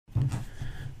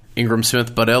Ingram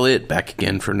Smith, Bud Elliott, back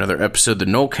again for another episode of the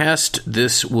Nolecast.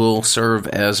 This will serve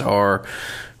as our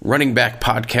running back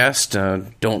podcast.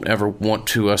 Don't ever want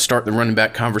to start the running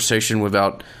back conversation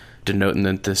without denoting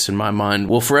that this, in my mind,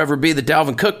 will forever be the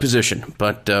Dalvin Cook position.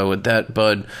 But with that,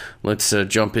 Bud, let's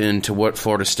jump into what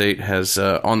Florida State has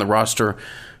on the roster,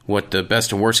 what the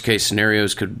best and worst case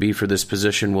scenarios could be for this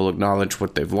position. We'll acknowledge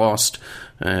what they've lost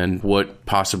and what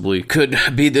possibly could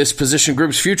be this position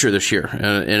group's future this year.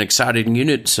 An exciting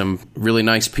unit, some really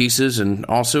nice pieces, and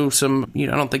also some, I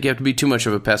don't think you have to be too much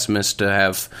of a pessimist to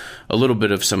have a little bit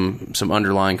of some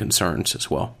underlying concerns as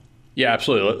well. Yeah,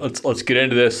 absolutely. Let's get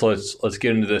into this. Let's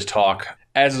get into this talk.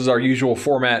 As is our usual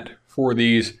format for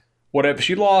these, what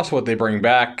FSU lost, what they bring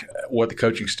back, what the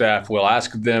coaching staff will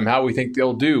ask of them, how we think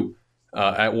they'll do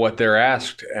at what they're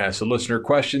asked as the listener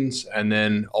questions, and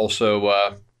then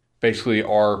also basically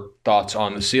our thoughts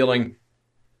on the ceiling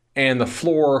and the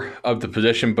floor of the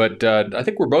position. But I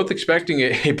think we're both expecting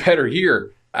a better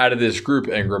year out of this group,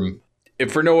 Ingram.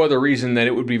 If for no other reason than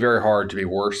it would be very hard to be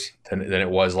worse than it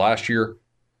was last year.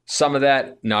 Some of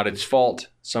that, not its fault.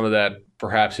 Some of that,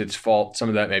 perhaps its fault. Some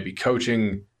of that may be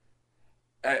coaching.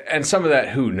 And some of that,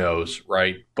 who knows,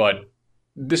 right? But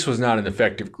this was not an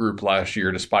effective group last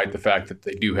year, despite the fact that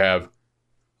they do have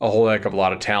a whole heck of a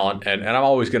lot of talent. And I'm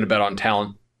always going to bet on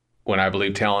talent when I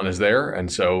believe talent is there.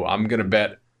 And so I'm going to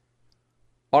bet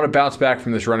on a bounce back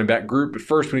from this running back group. But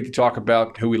first, we need to talk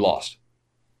about who we lost.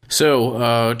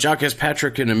 So, Jacques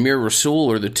Patrick and Amir Rasul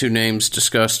are the two names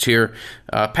discussed here.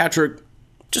 Patrick,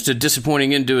 just a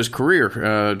disappointing end to his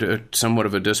career, somewhat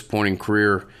of a disappointing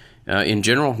career in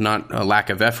general, not a lack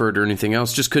of effort or anything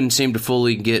else. Just couldn't seem to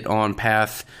fully get on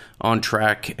path, on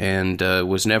track, and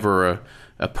was never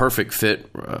a perfect fit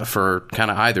for kind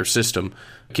of either system.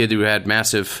 A kid who had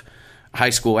massive high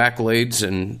school accolades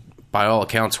and by all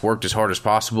accounts worked as hard as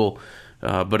possible,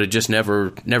 but it just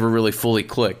never really fully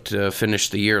clicked.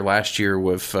 Finished the year last year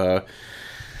with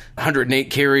 108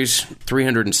 carries,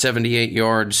 378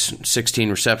 yards, 16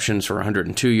 receptions for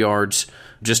 102 yards.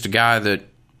 Just a guy that,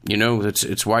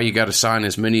 it's why you got to sign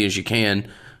as many as you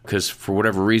can, because for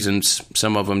whatever reasons,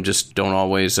 some of them just don't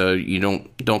always, you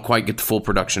don't quite get the full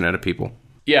production out of people.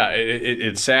 Yeah,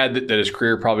 it's sad that his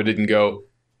career probably didn't go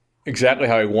exactly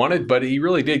how he wanted, but he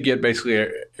really did get basically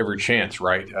every chance,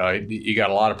 right? He got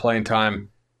a lot of playing time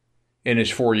in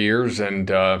his 4 years, and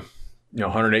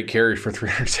 108 carries for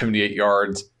 378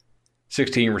 yards,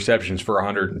 16 receptions for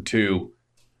 102.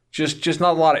 Just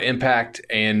not a lot of impact,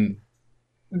 and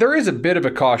there is a bit of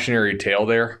a cautionary tale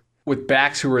there with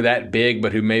backs who are that big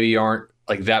but who maybe aren't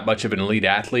like that much of an elite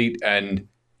athlete, and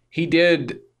he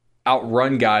did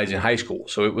outrun guys in high school,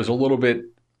 so it was a little bit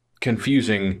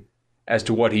confusing as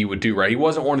to what he would do, right? He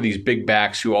wasn't one of these big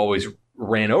backs who always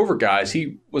ran over guys.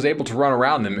 He was able to run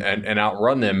around them and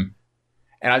outrun them,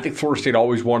 and I think Florida State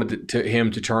always wanted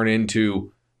him to turn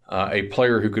into a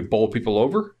player who could bowl people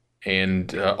over,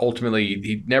 and ultimately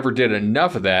he never did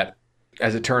enough of that.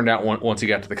 As it turned out, once he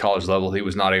got to the college level, he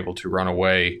was not able to run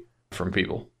away from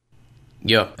people.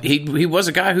 Yeah, he was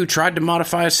a guy who tried to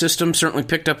modify his system, certainly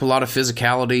picked up a lot of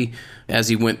physicality as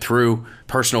he went through.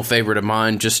 Personal favorite of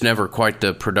mine, just never quite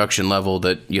the production level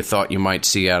that you thought you might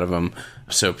see out of him.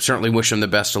 So certainly wish him the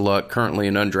best of luck. Currently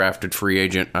an undrafted free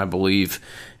agent, I believe,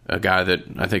 a guy that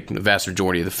I think the vast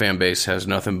majority of the fan base has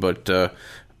nothing but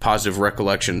positive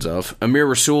recollections of. Amir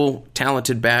Rasul,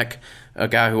 talented back, a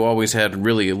guy who always had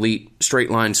really elite straight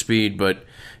line speed, but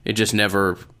it just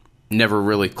never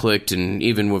really clicked. And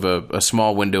even with a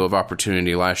small window of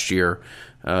opportunity last year,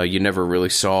 you never really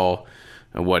saw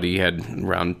what he had,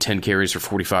 around 10 carries for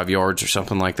 45 yards or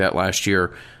something like that last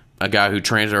year. A guy who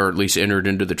or at least entered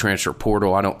into the transfer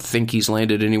portal. I don't think he's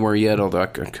landed anywhere yet, although I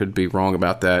could be wrong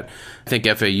about that. I think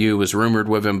FAU was rumored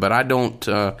with him, but I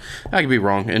could be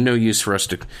wrong, and no use for us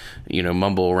to,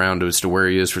 mumble around as to where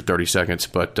he is for 30 seconds,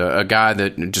 but a guy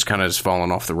that just kind of has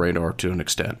fallen off the radar to an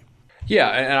extent. Yeah,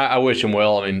 and I wish him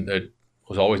well. I mean, it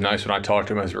was always nice when I talked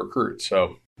to him as a recruit,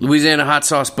 so. Louisiana Hot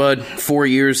Sauce, Bud. 4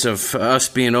 years of us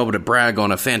being able to brag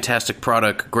on a fantastic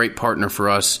product, great partner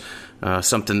for us.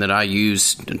 Something that I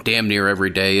use damn near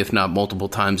every day, if not multiple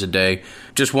times a day.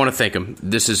 Just want to thank him.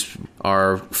 This is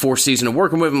our fourth season of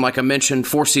working with him, like I mentioned,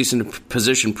 fourth season of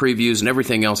position previews and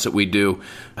everything else that we do.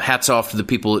 Hats off to the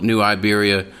people at New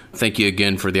Iberia. Thank you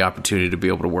again for the opportunity to be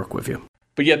able to work with you.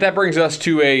 But yet that brings us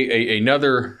to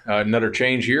another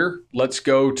change here. Let's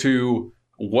go to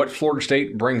what Florida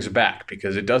State brings back,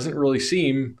 because it doesn't really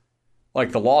seem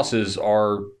like the losses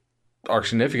are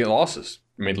significant losses.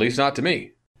 I mean, at least not to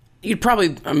me. You'd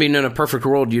probably, in a perfect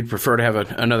world, you'd prefer to have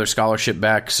another scholarship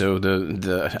back. So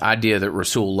the idea that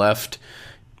Rasul left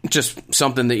just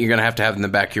something that you're going to have in the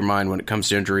back of your mind when it comes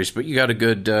to injuries. But you got a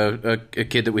good a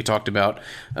kid that we talked about,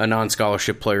 a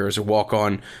non-scholarship player as a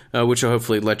walk-on, which will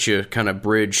hopefully let you kind of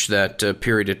bridge that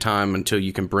period of time until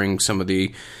you can bring some of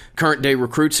the current-day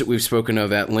recruits that we've spoken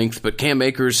of at length. But Cam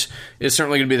Akers is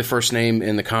certainly going to be the first name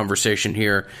in the conversation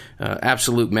here.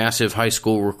 Absolute massive high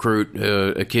school recruit,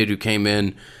 a kid who came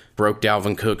in, broke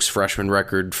Dalvin Cook's freshman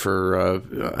record for,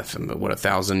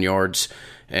 1,000 yards,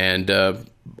 and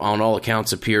on all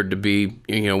accounts appeared to be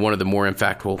one of the more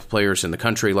impactful players in the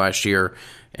country last year,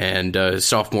 and his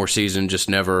sophomore season just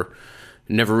never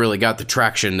really got the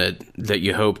traction that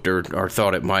you hoped or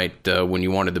thought it might when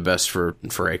you wanted the best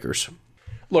for Akers.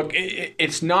 Look,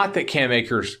 it's not that Cam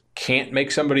Akers can't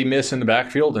make somebody miss in the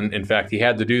backfield, and in fact he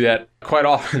had to do that quite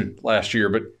often last year,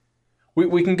 but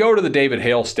we can go to the David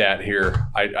Hale stat here.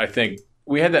 I think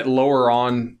we had that lower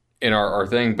on in our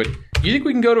thing, but you think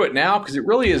we can go to it now? Because it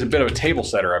really is a bit of a table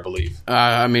setter, I believe.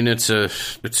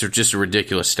 It's just a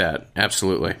ridiculous stat.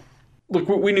 Absolutely. Look,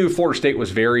 we knew Florida State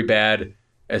was very bad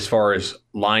as far as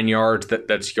line yards.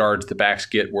 That's yards the backs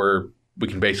get where we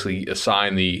can basically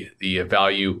assign the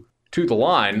value to the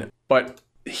line. But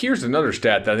here's another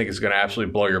stat that I think is going to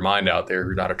absolutely blow your mind out there if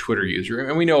you're not a Twitter user.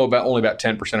 And we know only about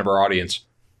 10% of our audience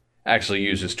actually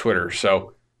uses Twitter.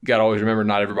 So you got to always remember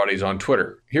not everybody's on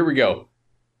Twitter. Here we go.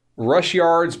 Rush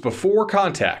yards before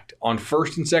contact on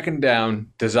first and second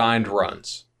down designed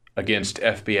runs against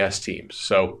FBS teams.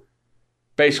 So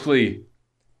basically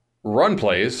run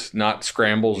plays, not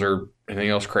scrambles or anything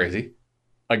else crazy,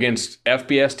 against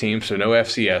FBS teams, so no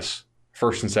FCS,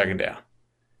 first and second down.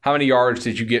 How many yards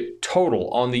did you get total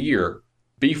on the year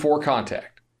before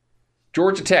contact?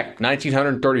 Georgia Tech,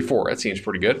 1,934. That seems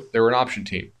pretty good. They were an option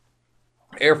team.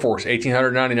 Air Force,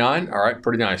 1,899. All right,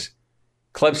 pretty nice.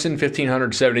 Clemson,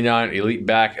 1,579, elite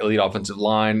back, elite offensive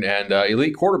line, and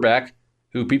elite quarterback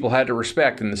who people had to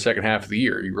respect in the second half of the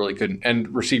year. You really couldn't.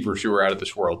 And receivers who were out of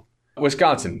this world.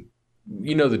 Wisconsin,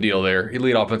 you know the deal there.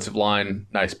 Elite offensive line,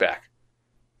 nice back.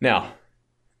 Now,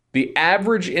 the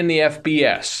average in the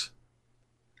FBS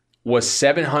was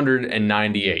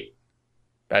 798.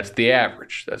 That's the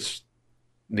average. That's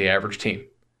the average team.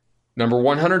 Number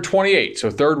 128, so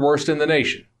third worst in the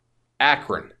nation,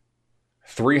 Akron.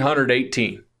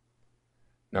 318.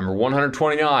 Number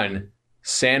 129,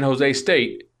 San Jose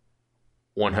State,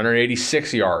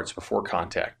 186 yards before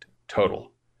contact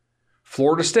total.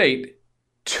 Florida State,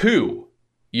 2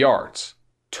 yards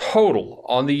total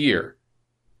on the year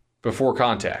before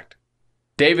contact.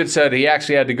 David said he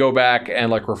actually had to go back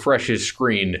and refresh his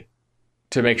screen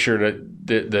to make sure that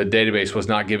the database was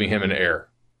not giving him an error.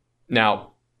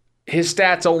 Now, his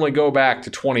stats only go back to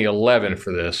 2011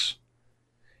 for this.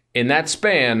 In that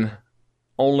span,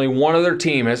 only one other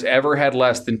team has ever had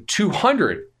less than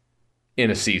 200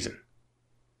 in a season.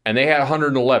 And they had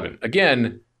 111.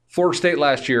 Again, Florida State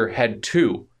last year had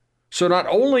 2. So not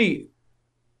only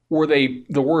were they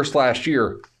the worst last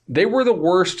year, they were the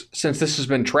worst since this has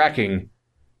been tracking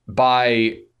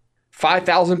by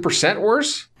 5,000%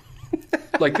 worse.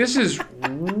 This is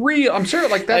real. I'm sure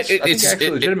that's actually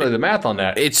legitimately the math on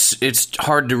that. It's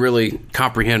hard to really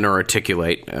comprehend or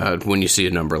articulate when you see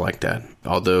a number like that.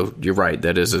 Although you're right,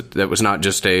 that was not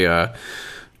just a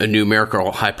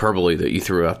numerical hyperbole that you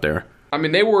threw out there. I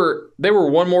mean, they were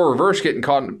one more reverse getting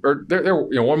caught, or they're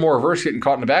one more reverse getting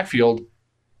caught in the backfield,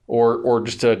 or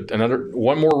just another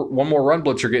one more run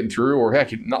blitzer getting through, or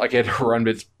heck, not like you had to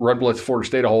run blitz Florida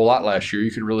State a whole lot last year. You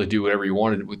could really do whatever you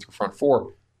wanted with your front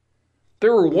four.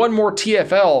 There were one more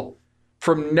TFL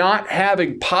from not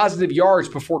having positive yards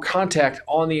before contact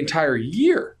on the entire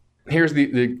year. Here's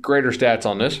the greater stats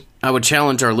on this. I would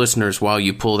challenge our listeners while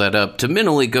you pull that up to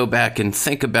mentally go back and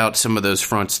think about some of those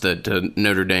fronts that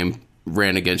Notre Dame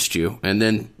ran against you, and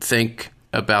then think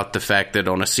about the fact that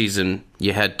on a season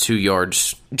you had 2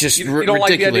 yards, just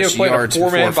ridiculous yards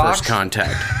before first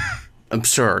contact.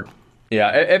 Absurd.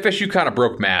 Yeah, FSU kind of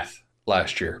broke math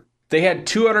last year. They had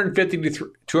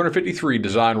 253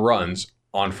 design runs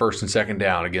on first and second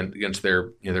down against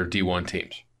their D1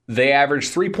 teams. They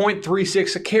averaged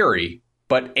 3.36 a carry,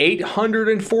 but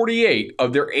 848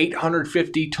 of their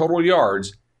 850 total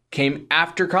yards came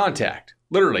after contact.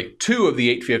 Literally, 2 of the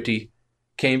 850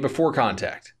 came before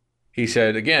contact. He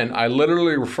said, again, I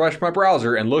literally refreshed my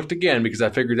browser and looked again because I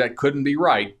figured that couldn't be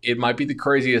right. It might be the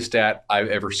craziest stat I've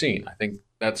ever seen. I think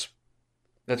that's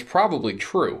probably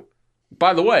true.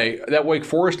 By the way, that Wake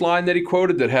Forest line that he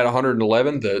quoted that had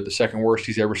 111, the second worst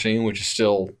he's ever seen, which is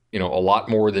still, a lot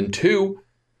more than 2,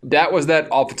 that was that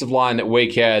offensive line that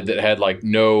Wake had that had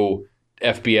no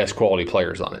FBS quality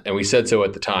players on it. And we said so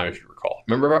at the time, if you recall.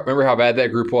 Remember how bad that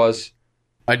group was?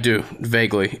 I do,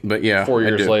 vaguely, but yeah. 4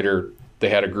 years later, they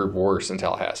had a group worse than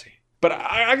Tallahassee. But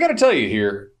I got to tell you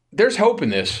here, there's hope in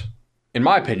this, in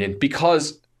my opinion,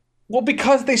 because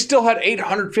they still had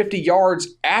 850 yards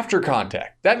after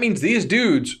contact. That means these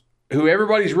dudes who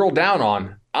everybody's real down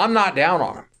on, I'm not down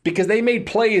on them because they made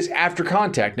plays after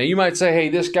contact. Now, you might say, hey,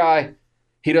 this guy,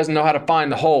 he doesn't know how to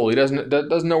find the hole. He doesn't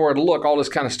know where to look, all this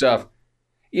kind of stuff.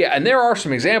 Yeah, and there are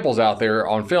some examples out there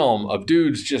on film of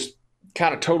dudes just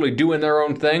kind of totally doing their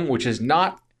own thing, which is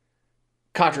not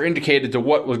contraindicated to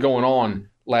what was going on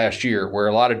last year, where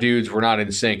a lot of dudes were not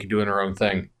in sync and doing their own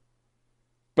thing.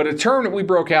 But a term that we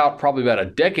broke out probably about a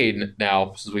decade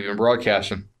now since we've been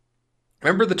broadcasting.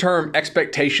 Remember the term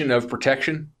expectation of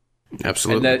protection?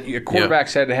 Absolutely. And that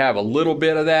quarterbacks had to have a little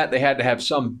bit of that. They had to have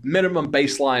some minimum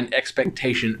baseline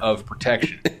expectation of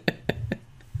protection.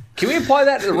 Can we apply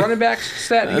that to the running back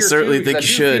stat here? I certainly too? think you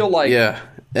should. Feel like,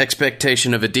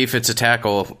 expectation of a defensive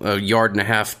tackle a yard and a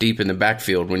half deep in the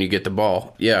backfield when you get the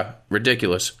ball. Yeah,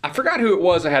 ridiculous. I forgot who it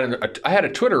was. I had a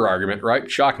Twitter argument, right?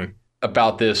 Shocking.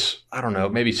 About this, I don't know,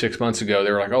 maybe 6 months ago.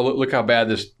 They were like, "Oh, look how bad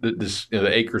this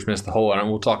the Akers missed the hole." And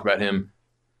we'll talk about him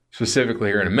specifically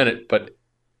here in a minute. But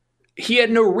he had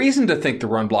no reason to think the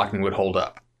run blocking would hold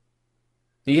up.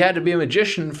 He had to be a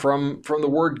magician from the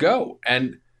word go.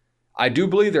 And I do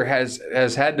believe there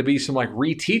has had to be some like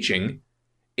reteaching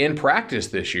in practice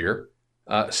this year,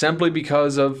 simply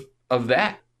because of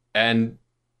that. And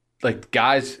like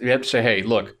guys, you have to say, "Hey,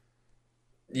 look.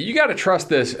 You got to trust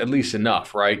this at least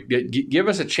enough, right? Give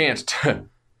us a chance to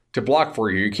block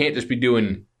for you. You can't just be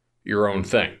doing your own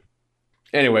thing."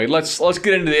 Anyway, let's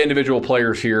get into the individual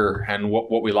players here and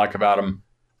what we like about them,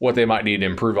 what they might need to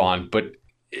improve on. But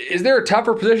is there a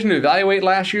tougher position to evaluate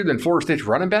last year than Florida State's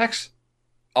running backs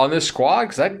on this squad?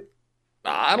 Because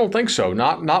I don't think so.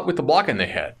 Not with the blocking they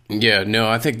had. Yeah, no,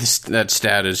 I think that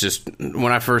stat is just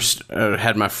when I first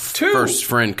had my first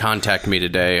friend contact me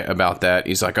today about that.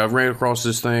 He's like, "I ran across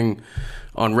this thing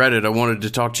on Reddit. I wanted to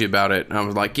talk to you about it." And I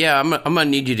was like, "Yeah, I'm gonna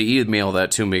need you to email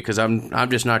that to me because I'm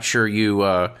just not sure you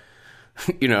I'm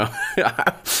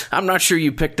not sure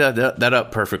you picked that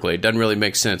up perfectly. It doesn't really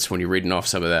make sense when you're reading off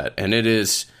some of that, and it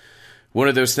is one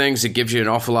of those things that gives you an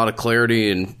awful lot of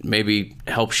clarity and maybe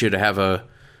helps you to have a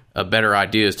better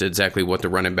idea as to exactly what the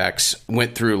running backs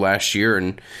went through last year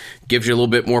and gives you a little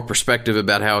bit more perspective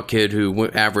about how a kid who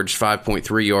averaged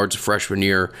 5.3 yards a freshman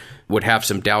year would have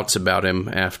some doubts about him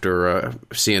after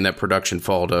seeing that production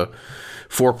fall to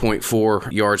 4.4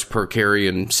 yards per carry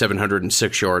and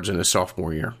 706 yards in his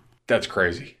sophomore year. That's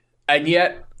crazy. And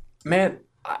yet, man,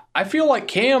 I feel like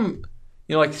Cam,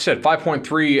 like you said,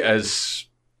 5.3 as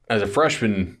a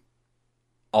freshman,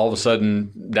 all of a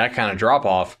sudden, that kind of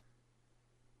drop-off.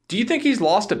 Do you think he's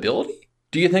lost ability?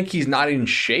 Do you think he's not in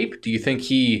shape? Do you think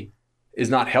he is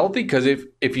not healthy? Because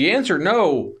if you answer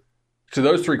no to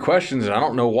those three questions, and I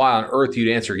don't know why on earth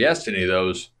you'd answer yes to any of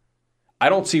those, I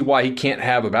don't see why he can't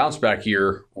have a bounce back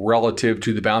year relative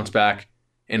to the bounce back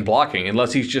in blocking,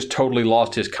 unless he's just totally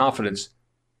lost his confidence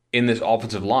in this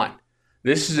offensive line.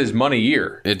 This is his money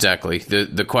year. Exactly.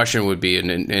 The question would be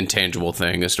an intangible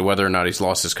thing as to whether or not he's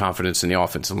lost his confidence in the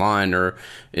offensive line or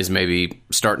is maybe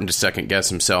starting to second guess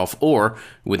himself, or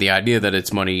with the idea that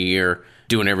it's money year,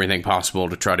 doing everything possible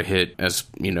to try to hit as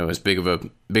big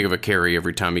of a carry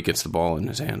every time he gets the ball in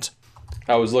his hands.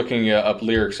 I was looking up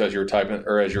lyrics as you were typing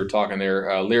or as you were talking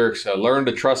there. Lyrics, "Learn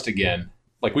to Trust Again."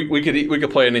 Like we could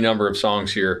play any number of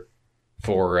songs here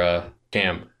for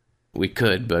Cam. We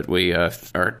could, but we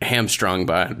are hamstrung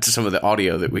by some of the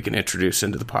audio that we can introduce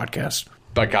into the podcast.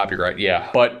 By copyright, yeah.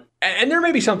 But and there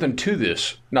may be something to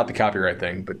this, not the copyright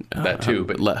thing, but that too.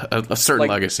 But a certain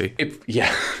legacy. If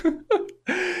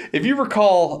you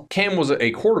recall, Cam was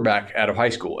a quarterback out of high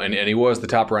school, and he was the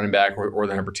top running back or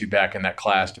the number 2 back in that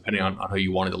class, depending on who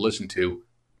you wanted to listen to.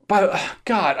 But,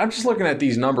 God, I'm just looking at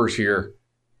these numbers here.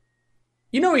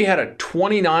 He had a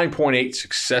 29.8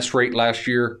 success rate last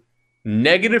year.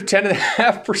 Negative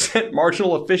 10.5%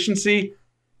 marginal efficiency,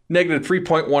 negative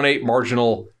 3.18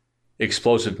 marginal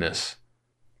explosiveness.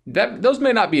 Those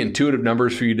may not be intuitive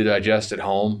numbers for you to digest at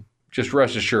home. Just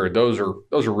rest assured, those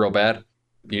are real bad.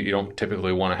 You don't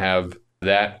typically want to have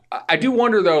that. I do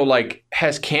wonder though,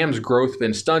 has Cam's growth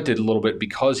been stunted a little bit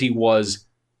because he was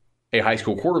a high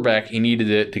school quarterback? He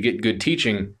needed it to get good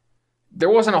teaching.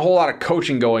 There wasn't a whole lot of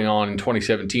coaching going on in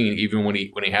 2017, even when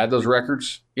he had those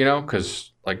records, because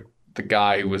the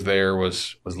guy who was there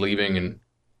was leaving and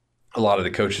a lot of the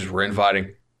coaches were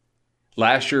infighting.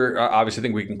 Last year, obviously, I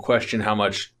think we can question how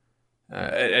much,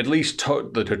 at least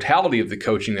the totality of the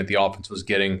coaching that the offense was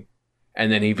getting.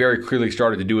 And then he very clearly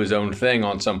started to do his own thing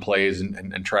on some plays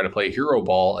and try to play hero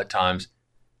ball at times.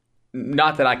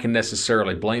 Not that I can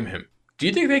necessarily blame him. Do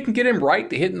you think they can get him right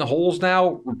to hitting the holes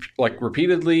now, like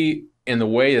repeatedly in the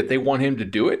way that they want him to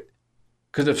do it?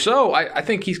 Because if so, I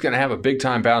think he's going to have a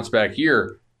big-time bounce-back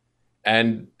year.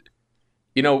 And,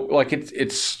 like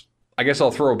it's I guess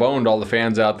I'll throw a bone to all the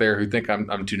fans out there who think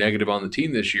I'm too negative on the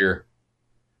team this year.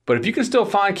 But if you can still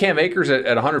find Cam Akers at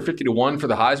 150 to 1 for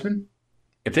the Heisman,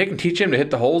 if they can teach him to hit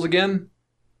the holes again,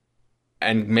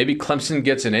 and maybe Clemson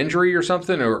gets an injury or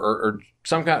something, or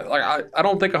some kind of, I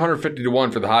don't think 150 to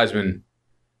 1 for the Heisman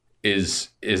is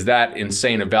that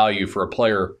insane a value for a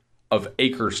player of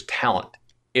Akers' talent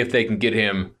if they can get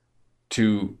him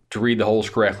to read the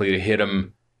holes correctly, to hit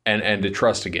them, and to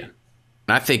trust again.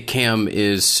 I think Cam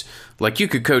is, like, you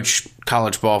could coach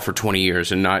college ball for 20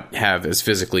 years and not have as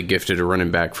physically gifted a running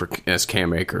back as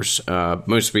Cam Akers.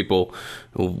 Most people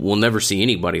will never see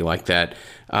anybody like that.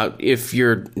 If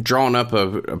you're drawing up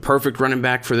a perfect running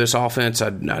back for this offense,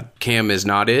 Cam is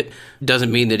not it.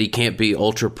 Doesn't mean that he can't be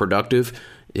ultra productive.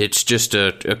 It's just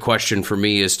a question for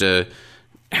me as to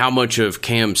how much of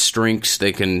Cam's strengths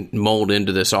they can mold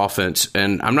into this offense.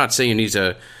 And I'm not saying he's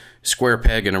a square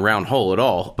peg in a round hole at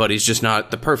all, but he's just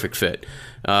not the perfect fit.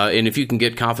 And if you can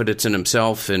get confidence in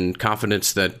himself and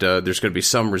confidence that there's going to be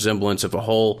some resemblance of a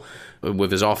hole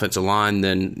with his offensive line,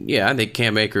 then yeah, I think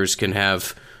Cam Akers can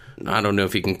have, I don't know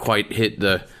if he can quite hit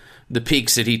the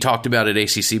peaks that he talked about at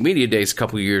ACC Media Days a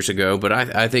couple of years ago, but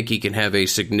I think he can have a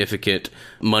significant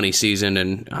money season,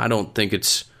 and I don't think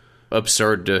it's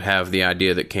absurd to have the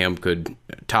idea that Cam could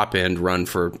top end run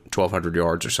for 1,200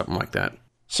 yards or something like that.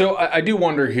 So I do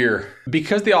wonder here,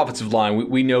 because the offensive line,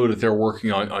 we know that they're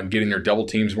working on getting their double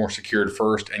teams more secured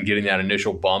first and getting that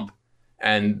initial bump.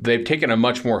 And they've taken a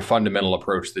much more fundamental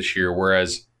approach this year,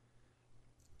 whereas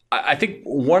I think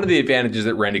one of the advantages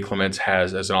that Randy Clements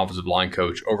has as an offensive line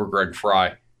coach over Greg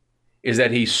Fry is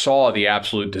that he saw the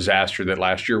absolute disaster that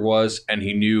last year was, and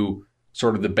he knew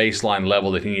sort of the baseline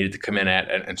level that he needed to come in at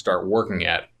and start working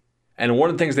at. And one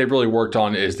of the things they've really worked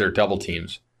on is their double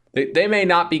teams. They may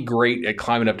not be great at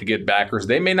climbing up to get backers.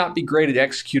 They may not be great at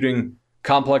executing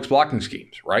complex blocking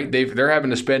schemes, right? They're having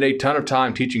to spend a ton of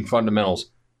time teaching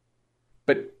fundamentals.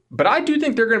 But I do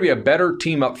think they're going to be a better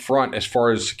team up front as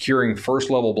far as securing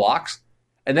first-level blocks.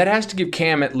 And that has to give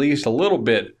Cam at least a little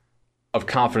bit of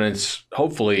confidence,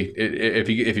 hopefully, if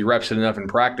he reps it enough in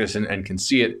practice and can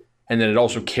see it. And then it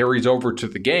also carries over to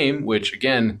the game, which,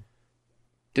 again,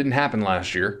 didn't happen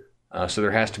last year. So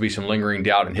there has to be some lingering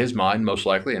doubt in his mind, most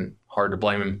likely, and hard to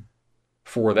blame him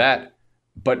for that.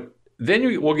 But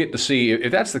then we'll get to see,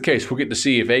 if that's the case, we'll get to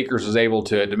see if Akers is able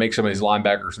to make some of these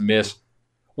linebackers miss.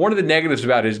 One of the negatives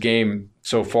about his game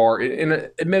so far,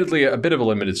 admittedly a bit of a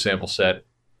limited sample set,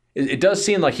 it does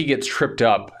seem like he gets tripped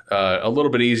up a little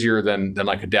bit easier than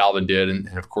like a Dalvin did.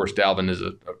 And of course, Dalvin is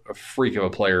a freak of a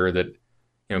player that,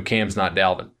 Cam's not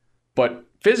Dalvin. But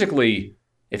physically,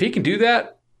 if he can do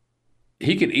that,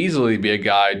 he could easily be a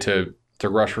guy to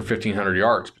rush for 1,500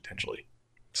 yards, potentially.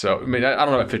 So, I mean, I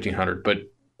don't know about 1,500, but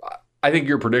I think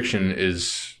your prediction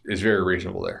is very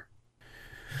reasonable there.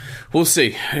 We'll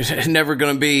see. It's never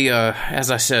going to be,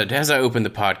 as I said, as I opened the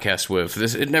podcast with,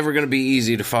 it's never going to be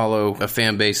easy to follow a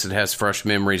fan base that has fresh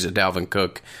memories of Dalvin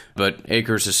Cook. But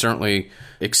Akers is certainly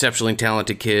exceptionally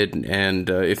talented kid, and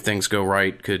if things go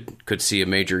right, could see a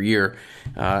major year,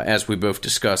 as we both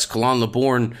discussed. Kalon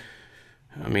LeBourne,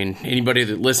 I mean, anybody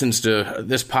that listens to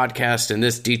this podcast in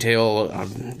this detail,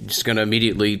 I'm just going to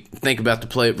immediately think about the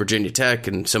play at Virginia Tech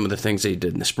and some of the things they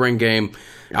did in the spring game.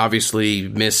 Obviously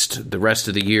missed the rest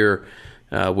of the year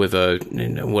with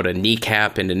a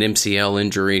kneecap and an MCL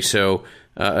injury. So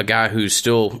a guy who's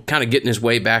still kind of getting his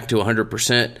way back to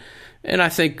 100%. And I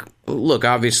think, look,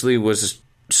 obviously was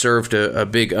served a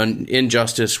big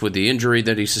injustice with the injury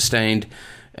that he sustained.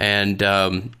 And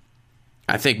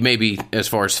I think maybe as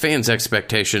far as fans'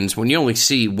 expectations, when you only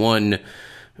see one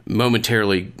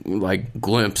momentarily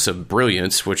glimpse of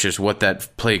brilliance, which is what that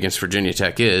play against Virginia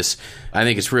Tech is, I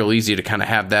think it's real easy to kind of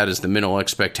have that as the mental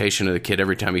expectation of the kid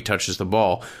every time he touches the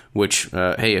ball, which,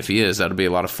 hey, if he is, that'll be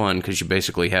a lot of fun because you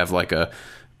basically have like a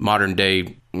modern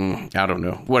day, I don't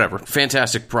know, whatever,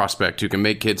 fantastic prospect who can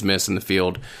make kids miss in the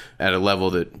field at a level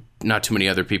that not too many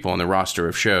other people on the roster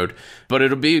have showed. But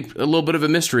it'll be a little bit of a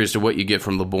mystery as to what you get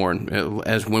from LeBourne.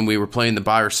 As when we were playing the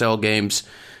buy or sell games,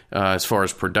 as far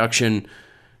as production,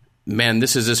 man,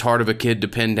 this is as hard of a kid to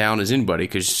pin down as anybody,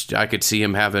 because I could see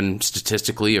him having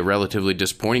statistically a relatively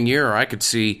disappointing year, or I could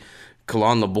see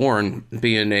Kalon LeBourne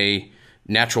being a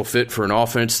natural fit for an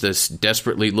offense that's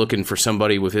desperately looking for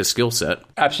somebody with his skill set.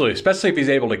 Absolutely, especially if he's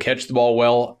able to catch the ball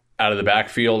well out of the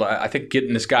backfield. I think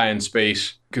getting this guy in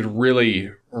space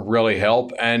really, really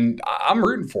help. And I'm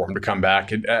rooting for him to come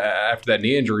back after that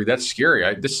knee injury. That's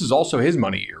scary. This is also his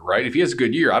money year, right? If he has a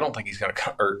good year, I don't think he's going to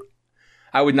come. Or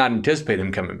I would not anticipate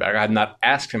him coming back. I had not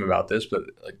asked him about this, but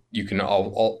you can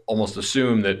almost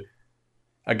assume that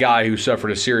a guy who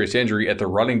suffered a serious injury at the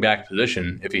running back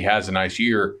position, if he has a nice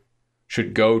year,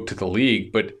 should go to the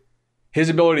league. But his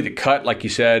ability to cut, like you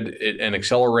said, and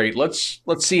accelerate, let's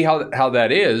see how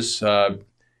that is.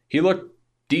 He looked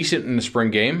decent in the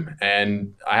spring game,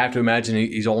 and I have to imagine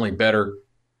he's only better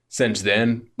since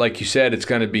then. Like you said, it's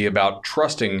going to be about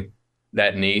trusting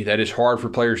that knee. That is hard for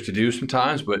players to do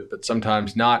sometimes, but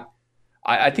sometimes not.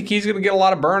 I think he's going to get a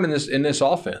lot of burn in this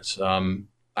offense.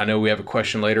 I know we have a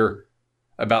question later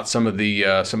about some of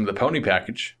the pony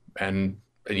package, and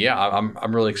yeah,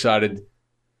 I'm really excited.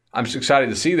 I'm excited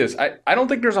to see this. I don't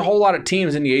think there's a whole lot of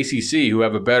teams in the ACC who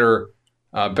have a better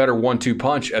 1-2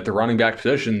 punch at the running back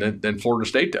position than Florida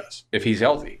State does if he's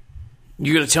healthy.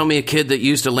 You're going to tell me a kid that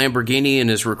used a Lamborghini in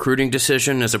his recruiting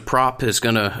decision as a prop is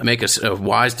going to make a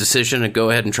wise decision and go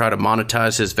ahead and try to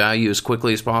monetize his value as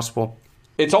quickly as possible?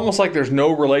 It's almost like there's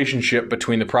no relationship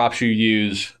between the props you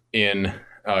use in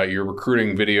your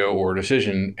recruiting video or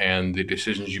decision and the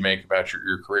decisions you make about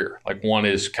your career. Like one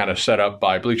is kind of set up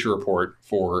by Bleacher Report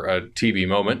for a TV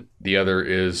moment. The other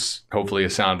is hopefully a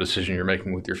sound decision you're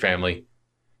making with your family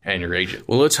and your agent.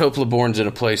 Well, let's hope LeBourne's in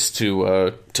a place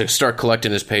to start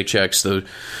collecting his paychecks.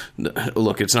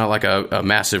 Look, it's not like a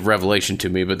massive revelation to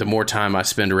me, but the more time I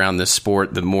spend around this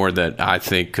sport, the more that I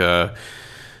think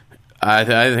I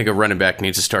think a running back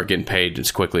needs to start getting paid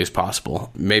as quickly as possible.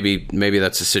 Maybe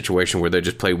that's a situation where they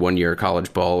just play 1 year of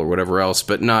college ball or whatever else,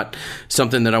 but not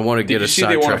something that I want to get a sidetrack.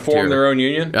 Did you see they want to form their own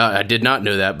union? I did not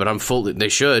know that, but I'm full. They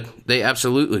should. They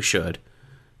absolutely should.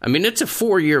 I mean, it's a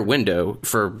 4-year window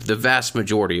for the vast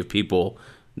majority of people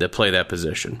that play that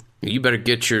position. You better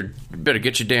get your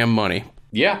damn money.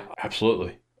 Yeah,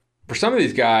 absolutely. For some of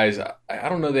these guys, I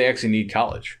don't know they actually need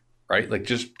college, right? Like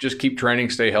just keep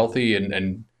training, stay healthy,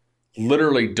 and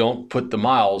literally don't put the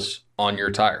miles on your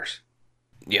tires.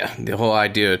 Yeah, the whole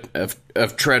idea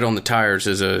of tread on the tires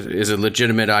is a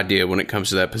legitimate idea when it comes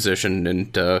to that position,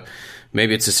 and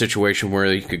maybe it's a situation where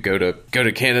you could go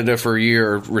to Canada for a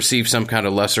year or receive some kind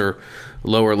of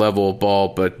lower level ball,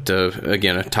 but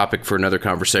again, a topic for another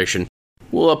conversation.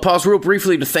 We'll pause real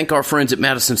briefly to thank our friends at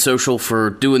Madison Social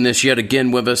for doing this yet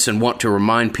again with us, and want to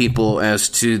remind people as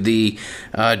to the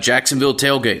Jacksonville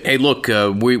tailgate. Hey, look,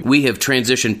 we have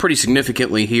transitioned pretty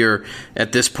significantly here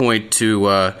at this point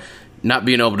to not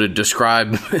being able to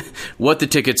describe what the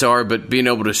tickets are, but being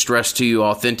able to stress to you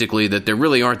authentically that there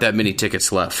really aren't that many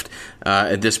tickets left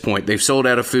at this point. They've sold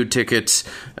out of food tickets.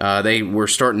 They were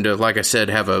starting to, like I said,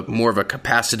 have more of a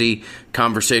capacity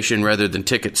conversation rather than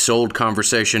tickets sold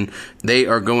conversation. They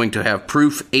are going to have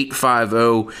Proof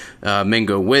 850,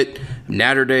 Mango Wit,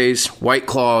 Natter Days, White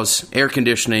Claws, air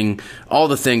conditioning, all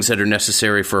the things that are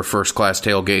necessary for a first-class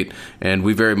tailgate, and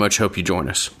we very much hope you join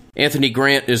us. Anthony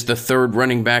Grant is the third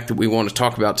running back that we want to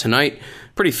talk about tonight.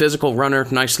 Pretty physical runner,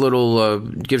 nice little,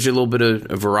 gives you a little bit of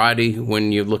variety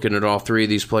when you're looking at all three of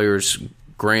these players.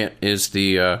 Grant is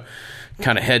the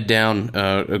kind of head down,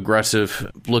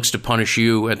 aggressive, looks to punish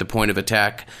you at the point of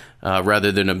attack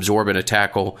rather than absorbing a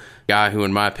tackle. Guy who,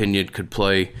 in my opinion, could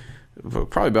play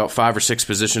probably about 5 or 6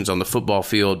 positions on the football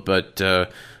field, but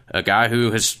a guy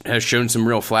who has shown some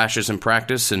real flashes in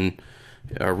practice and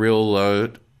a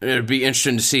real... It'd be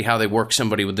interesting to see how they work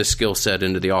somebody with this skill set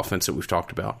into the offense that we've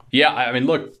talked about. Yeah, I mean,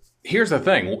 look, here's the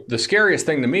thing. The scariest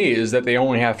thing to me is that they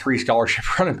only have 3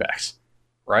 scholarship running backs,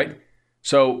 right?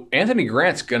 So Anthony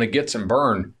Grant's going to get some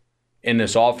burn in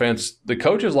this offense. The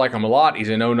coaches like him a lot. He's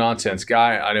a no-nonsense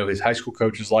guy. I know his high school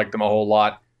coaches liked him a whole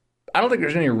lot. I don't think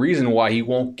there's any reason why he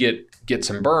won't get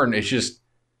some burn. It's just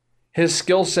his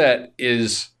skill set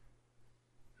is...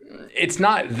 It's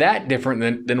not that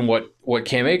different than what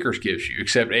Cam Akers gives you,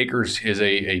 except Akers is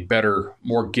a better,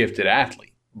 more gifted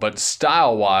athlete. But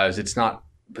style-wise, it's not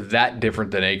that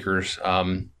different than Akers.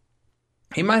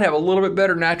 He might have a little bit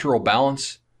better natural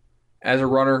balance as a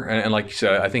runner, and like you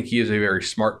said, I think he is a very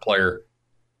smart player.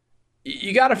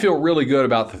 You got to feel really good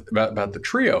about the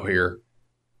trio here.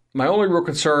 My only real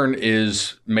concern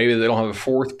is maybe they don't have a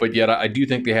fourth, but yet I do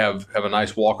think they have a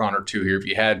nice walk-on or two here if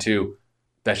you had to.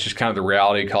 That's just kind of the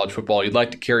reality of college football. You'd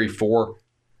like to carry four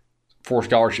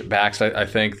scholarship backs. I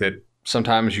think that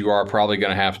sometimes you are probably going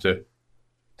to have to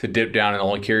dip down and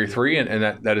only carry 3, and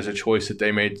that is a choice that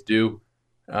they made to do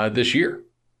this year.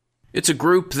 It's a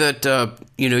group that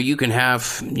you can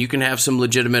have some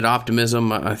legitimate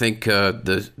optimism. I think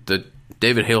the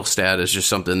David Hale stat is just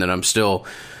something that I'm still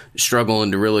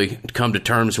struggling to really come to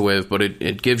terms with, but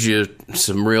it gives you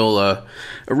some a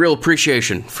real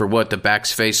appreciation for what the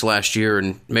backs faced last year,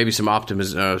 and maybe some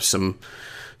optimism,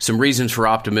 some reasons for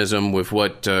optimism with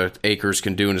what Akers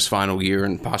can do in his final year,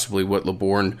 and possibly what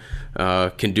LeBourne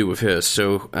can do with his.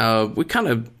 So we kind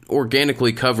of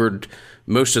organically covered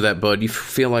most of that, Bud. You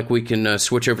feel like we can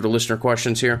switch over to listener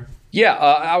questions here? Yeah,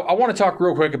 I want to talk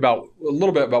real quick about a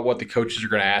little bit about what the coaches are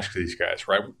going to ask these guys,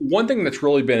 right? One thing that's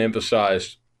really been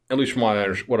emphasized, at least from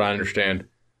what I understand,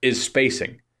 is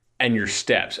spacing and your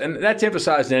steps. And that's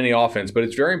emphasized in any offense, but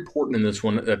it's very important in this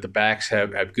one that the backs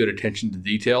have good attention to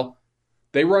detail.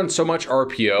 They run so much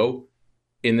RPO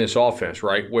in this offense,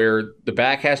 right, where the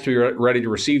back has to be ready to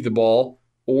receive the ball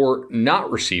or not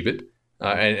receive it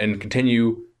and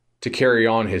continue to carry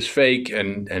on his fake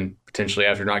and potentially,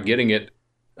 after not getting it,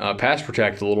 pass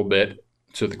protect a little bit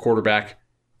so the quarterback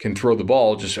can throw the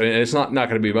ball. And it's not going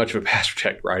to be much of a pass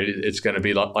protect, right? It's going to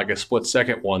be like a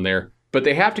split-second one there. But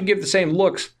they have to give the same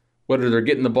looks whether they're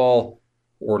getting the ball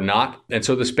or not. And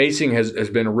so the spacing has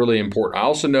been really important. I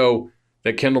also know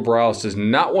that Kendall Briles does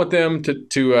not want them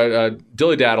to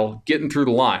dilly-daddle getting through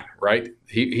the line, right?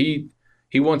 He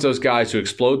wants those guys to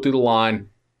explode through the line,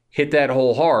 hit that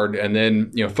hole hard, and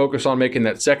then focus on making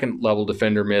that second-level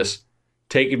defender miss,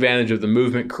 take advantage of the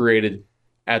movement created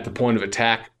at the point of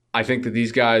attack. I think that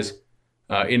these guys,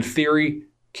 in theory,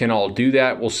 can all do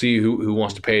that. We'll see who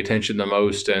wants to pay attention the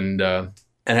most and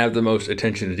have the most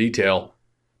attention to detail.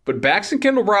 But backs in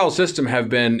Kendall Briles' system have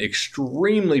been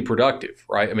extremely productive,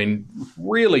 right? I mean,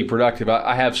 really productive.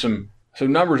 I have some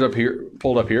numbers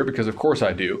pulled up here because, of course,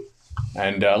 I do.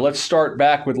 And let's start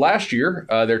back with last year.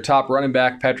 Their top running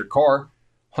back, Patrick Carr,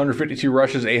 152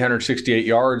 rushes, 868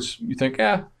 yards. You think,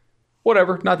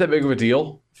 whatever, not that big of a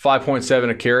deal. 5.7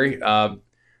 a carry.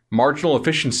 Marginal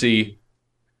efficiency,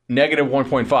 negative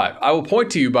 1.5. I will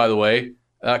point to you, by the way,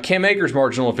 Cam Akers'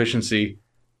 marginal efficiency,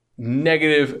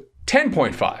 negative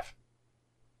 10.5.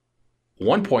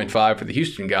 1.5 for the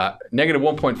Houston guy, negative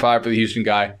 1.5 for the Houston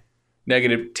guy,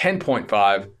 negative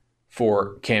 10.5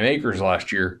 for Cam Akers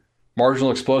last year.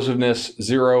 Marginal explosiveness,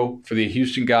 0 for the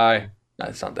Houston guy.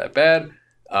 That's not that bad.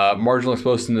 Marginal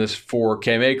explosiveness for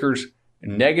Cam Akers,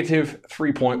 negative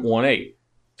 3.18.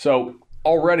 So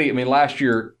already, last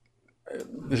year,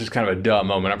 this is kind of a dumb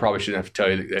moment. I probably shouldn't have to tell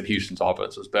you that Houston's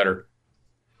offense was better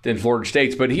than Florida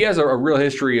State's, but he has a real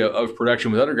history of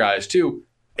production with other guys too.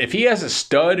 If he has a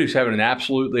stud who's having an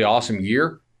absolutely awesome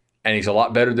year and he's a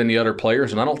lot better than the other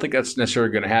players, and I don't think that's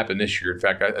necessarily going to happen this year. In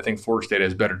fact, I think Florida State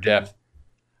has better depth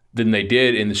than they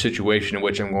did in the situation in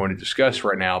which I'm going to discuss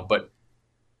right now. But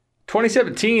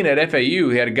 2017 at FAU,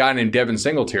 he had a guy named Devin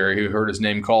Singletary who heard his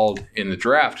name called in the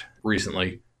draft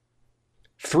recently.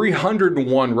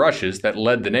 301 rushes that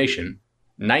led the nation,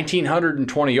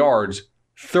 1,920 yards,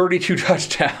 32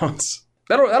 touchdowns.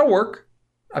 That'll work.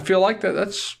 I feel like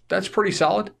that's pretty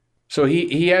solid. So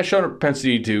he has shown a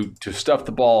propensity to stuff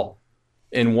the ball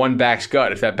in one back's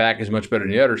gut if that back is much better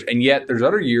than the others. And yet there's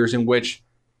other years in which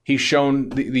he's shown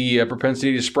the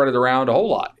propensity to spread it around a whole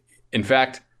lot. In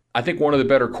fact, I think one of the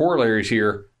better corollaries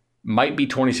here might be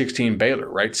 2016 Baylor,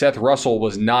 right? Seth Russell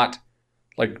was not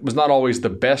always the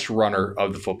best runner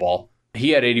of the football.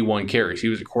 He had 81 carries. He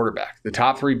was a quarterback. The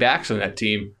top three backs on that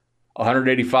team,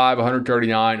 185,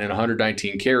 139, and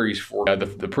 119 carries for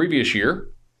the previous year.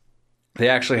 They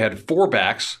actually had four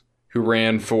backs who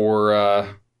ran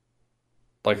for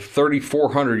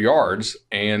 3,400 yards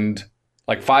and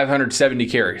 570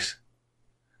 carries.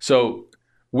 So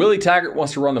Willie Taggart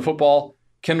wants to run the football.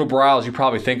 Kendall Briles, you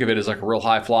probably think of it as like a real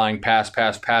high-flying pass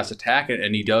attack,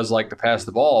 and he does like to pass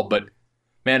the ball. But,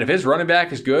 man, if his running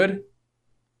back is good,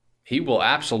 he will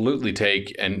absolutely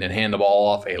take and hand the ball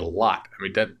off a lot.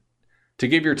 To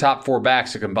give your top four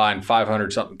backs a combined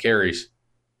 500-something carries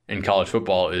in college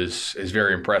football is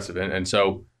very impressive. And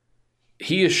so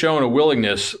he has shown a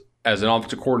willingness as an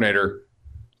offensive coordinator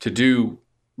to do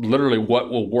literally what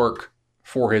will work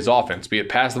for his offense, be it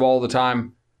pass the ball all the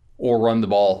time or run the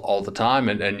ball all the time.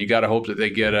 And you got to hope that they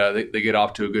get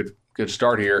off to a good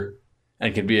start here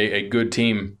and can be a good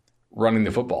team running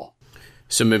the football.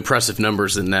 Some impressive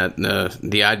numbers in that.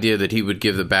 The idea that he would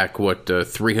give the back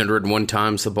 301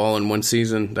 times the ball in one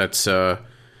season.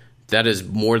 That is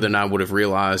more than I would have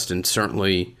realized, and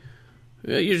certainly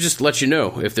it just lets you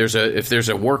know if there's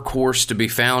a workhorse to be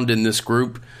found in this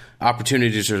group,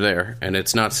 opportunities are there, and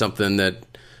it's not something that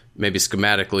maybe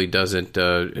schematically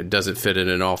doesn't fit in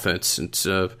an offense. It's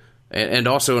and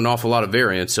also an awful lot of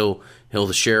variance.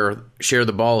 he'll share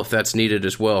the ball if that's needed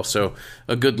as well. So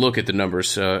a good look at the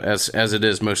numbers, as it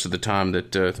is most of the time,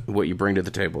 that what you bring to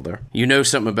the table there. You know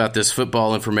something about this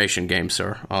football information game,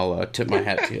 sir. I'll tip my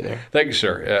hat to you there. Thank you,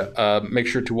 sir. Make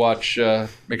sure to watch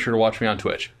me on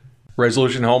Twitch.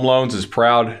 Resolution Home Loans is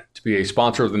proud to be a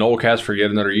sponsor of the Nolecast for yet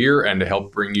another year and to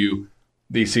help bring you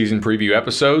these season preview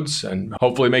episodes and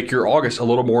hopefully make your August a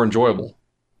little more enjoyable.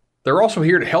 They're also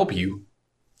here to help you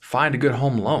find a good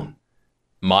home loan.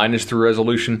 Mine is through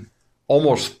Resolution.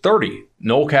 Almost 30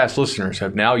 Nolecast listeners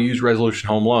have now used Resolution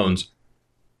Home Loans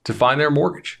to find their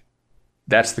mortgage.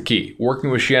 That's the key. Working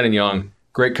with Shannon Young,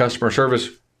 great customer service,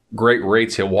 great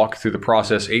rates. He'll walk you through the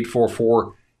process.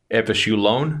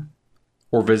 844-FSU-LOAN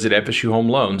or visit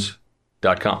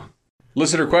FSUHomeLoans.com.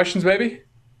 Listener questions, baby?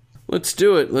 Let's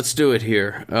do it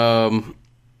here. A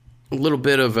little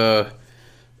bit of a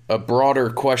broader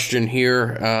question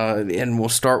here, and we'll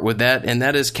start with that, and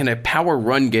that is, can a power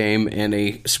run game and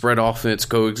a spread offense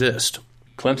coexist?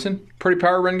 Clemson, pretty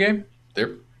power run game.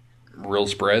 They're real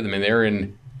spread. I mean, they're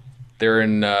in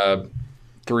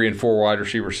 3 and 4 wide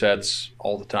receiver sets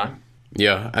all the time.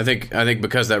 Yeah, I think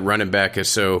because that running back is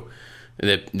so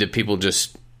that people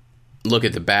just look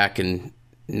at the back and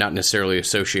not necessarily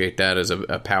associate that as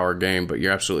a power game, but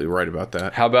you're absolutely right about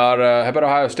that. How about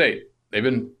Ohio State? They've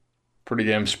been pretty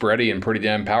damn spready and pretty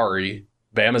damn powery.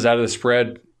 Bama's out of the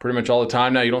spread pretty much all the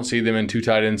time now. You don't see them in 2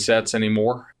 tight end sets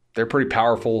anymore. They're pretty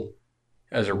powerful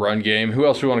as a run game. Who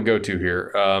else do we want to go to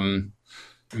here?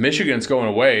 Michigan's going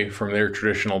away from their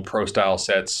traditional pro-style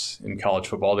sets in college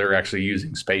football. They're actually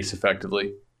using space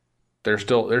effectively. They're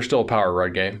still a power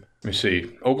run game. Let me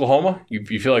see. Oklahoma,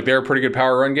 you feel like they're a pretty good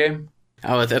power run game?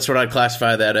 Oh, that's what I'd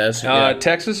classify that as. Yeah.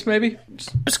 Texas, maybe?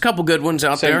 There's a couple good ones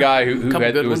out there. Same guy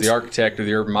who was the architect of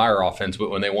the Urban Meyer offense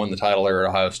when they won the title there at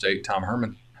Ohio State, Tom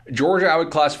Herman. Georgia, I would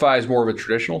classify as more of a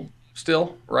traditional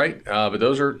still, right? But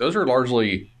those are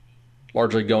largely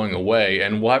going away,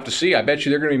 and we'll have to see. I bet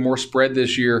you they're going to be more spread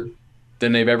this year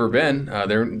than they've ever been.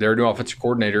 Their new offensive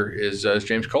coordinator is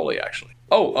James Coley, actually.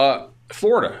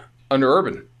 Florida under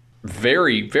Urban,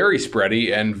 very, very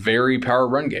spready and very power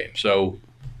run game. So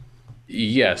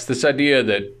yes, this idea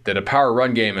that a power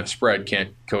run game and a spread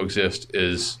can't coexist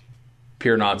is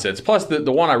pure nonsense. Plus,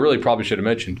 the one I really probably should have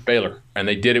mentioned, Baylor. And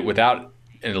they did it without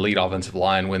an elite offensive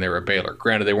line when they were at Baylor.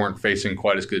 Granted, they weren't facing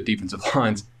quite as good defensive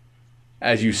lines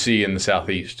as you see in the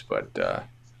Southeast. But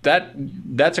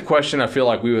that's a question I feel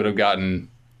like we would have gotten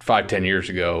 5-10 years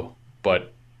ago.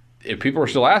 But if people are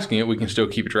still asking it, we can still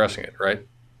keep addressing it, right?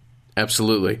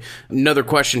 Absolutely. Another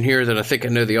question here that I think I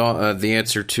know the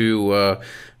answer to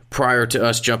prior to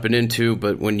us jumping into,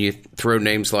 but when you throw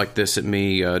names like this at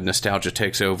me, nostalgia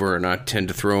takes over, and I tend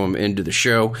to throw them into the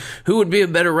show. Who would be a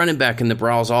better running back in the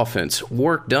Browns offense,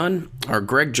 Warrick Dunn or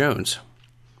Greg Jones?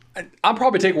 I'll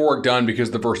probably take Warrick Dunn because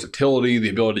of the versatility, the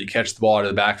ability to catch the ball out of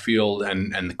the backfield,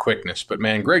 and the quickness. But,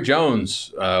 man, Greg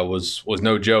Jones was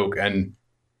no joke, and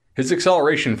his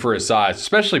acceleration for his size,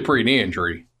 especially pre-knee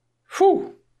injury,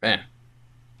 whew, man.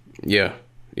 Yeah,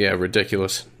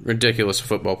 ridiculous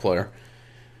football player.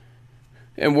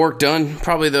 And Warrick Dunn,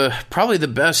 probably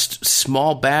the best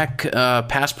small back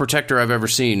pass protector I've ever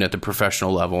seen at the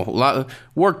professional level.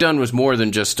 Warrick Dunn was more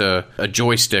than just a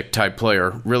joystick type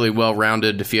player. Really well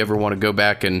rounded. If you ever want to go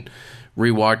back and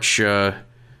rewatch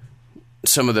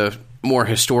some of the more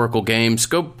historical games,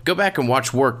 go back and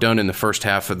watch Warrick Dunn in the first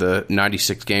half of the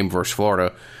 '96 game versus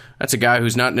Florida. That's a guy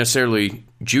who's not necessarily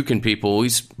juking people.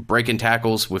 He's breaking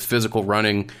tackles with physical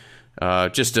running.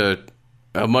 Just a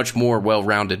much more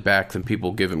well-rounded back than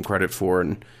people give him credit for.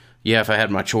 And yeah, if I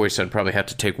had my choice, I'd probably have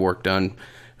to take Warrick Dunn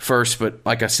first. But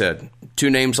like I said, 2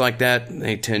 names like that,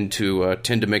 they tend to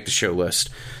make the show list.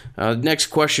 Next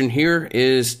question here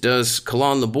is, does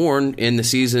Kalon LeBourne end the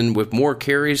season with more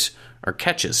carries or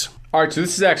catches? All right, so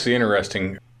this is actually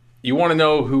interesting. You want to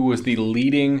know who was the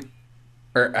leading,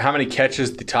 or how many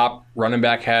catches the top running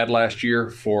back had last year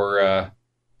for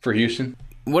Houston?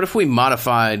 What if we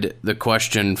modified the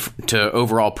question to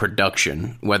overall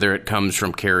production, whether it comes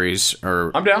from carries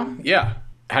or... I'm down, yeah.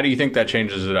 How do you think that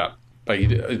changes it up? I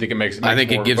think it makes I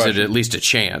think it gives it at least a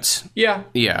chance. Yeah.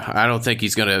 Yeah, I don't think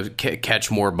he's going to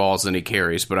catch more balls than he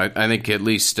carries, but I think at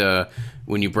least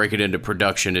when you break it into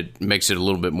production, it makes it a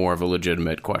little bit more of a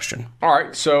legitimate question. All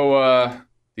right, so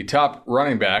the top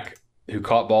running back who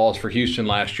caught balls for Houston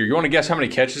last year, you want to guess how many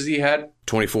catches he had?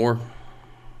 24?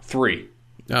 3.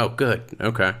 Oh, good.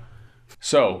 Okay.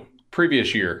 So,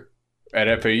 previous year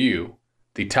at FAU,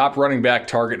 the top running back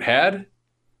target had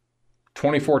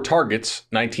 24 targets,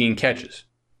 19 catches.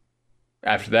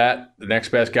 After that, the next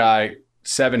best guy,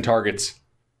 7 targets,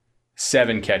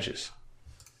 7 catches.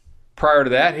 Prior to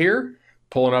that here,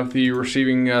 Pulling up the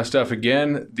receiving stuff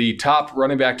again. The top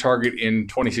running back target in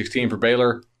 2016 for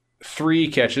Baylor, 3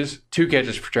 catches, 2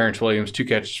 catches for Terrence Williams, 2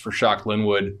 catches for Shock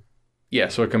Linwood. Yeah,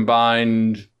 so a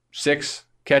combined 6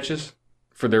 catches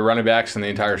for their running backs in the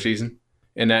entire season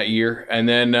in that year. And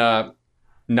then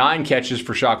 9 catches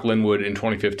for Shock Linwood in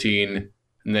 2015.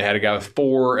 And they had a guy with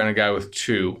 4 and a guy with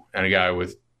 2 and a guy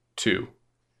with 2.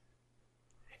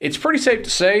 It's pretty safe to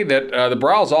say that the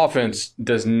Briles offense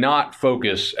does not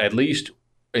focus, at least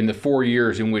in the 4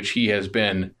 years in which he has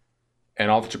been an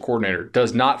offensive coordinator,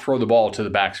 does not throw the ball to the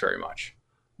backs very much.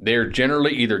 They're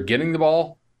generally either getting the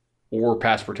ball or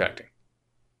pass protecting.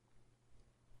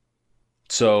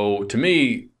 So to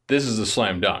me, this is a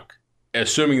slam dunk,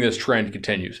 assuming this trend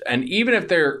continues. And even if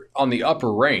they're on the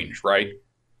upper range, right,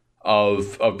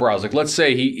 of Briles, like let's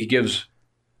say he gives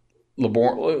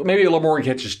LeBourne, maybe LeBourne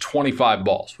catches 25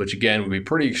 balls, which again would be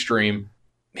pretty extreme.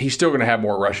 He's still going to have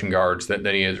more rushing yards than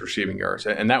he is receiving yards.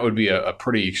 And that would be a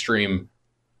pretty extreme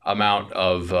amount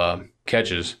of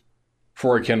catches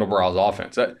for a Kendall Briles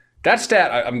offense. That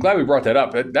stat, I'm glad we brought that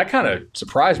up. That kind of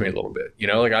surprised me a little bit. You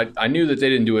know, like I knew that they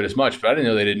didn't do it as much, but I didn't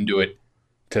know they didn't do it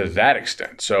to that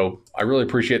extent. So I really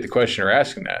appreciate the questioner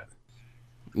asking that.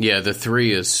 Yeah, the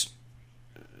 3 is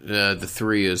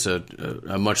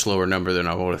a much lower number than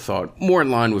I would have thought. More in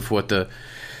line with what the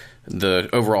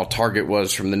overall target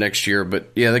was from the next year. But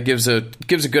yeah, that gives a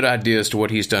good idea as to what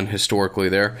he's done historically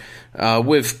there.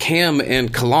 With Cam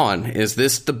and Kalon, is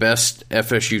this the best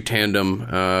FSU tandem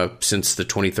since the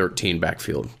 2013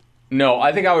 backfield? No,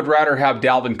 I think I would rather have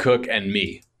Dalvin Cook and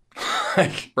me.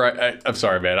 Right? I'm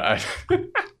sorry, man.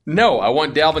 No, I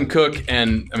want Dalvin Cook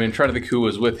and I'm trying to think who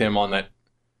was with him on that.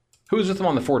 Who was with him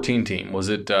on the 14 team? Was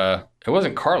it? It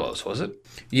wasn't Carlos, was it?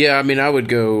 Yeah, I would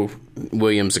go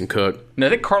Williams and Cook. No, I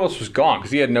think Carlos was gone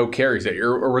because he had no carries that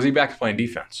year, or was he back to playing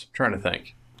defense? I'm trying to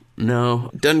think. No,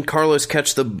 doesn't Carlos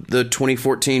catch the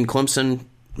 2014 Clemson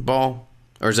ball,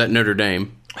 or is that Notre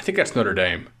Dame? I think that's Notre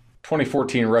Dame.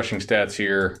 2014 rushing stats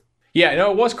here. Yeah,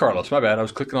 no, it was Carlos. My bad. I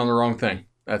was clicking on the wrong thing.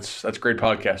 That's great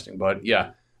podcasting, but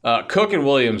yeah, Cook and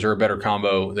Williams are a better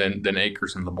combo than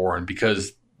Akers and LeBourne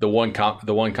because the one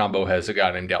combo has a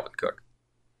guy named Dalvin Cook,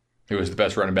 who was the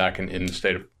best running back in the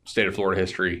state of Florida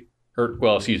history,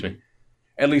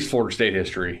 at least Florida State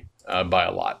history by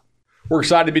a lot. We're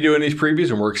excited to be doing these previews,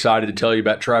 and we're excited to tell you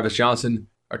about Travis Johnson,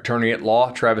 attorney at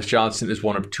law. Travis Johnson is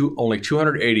one of only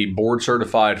 280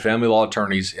 board-certified family law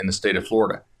attorneys in the state of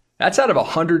Florida. That's out of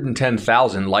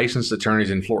 110,000 licensed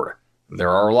attorneys in Florida. There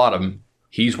are a lot of them.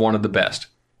 He's one of the best.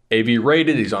 AV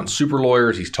rated, he's on Super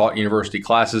Lawyers, he's taught university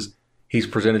classes, he's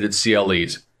presented at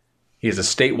CLEs. He has a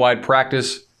statewide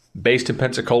practice based in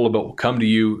Pensacola, but will come to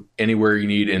you anywhere you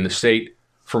need in the state.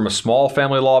 From a small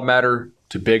family law matter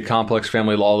to big complex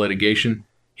family law litigation,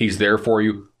 he's there for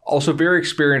you. Also very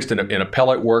experienced in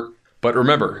appellate work. But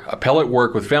remember, appellate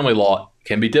work with family law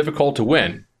can be difficult to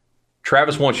win.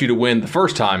 Travis wants you to win the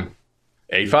first time.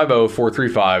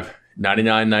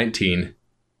 850-435-9919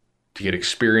 to get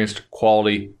experienced,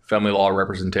 quality family law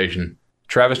representation.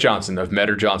 Travis Johnson of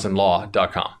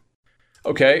MetterJohnsonLaw.com.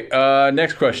 Okay,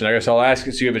 next question. I guess I'll ask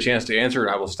it so you have a chance to answer,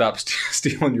 and I will stop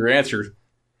stealing your answers.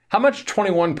 How much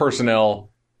 21 personnel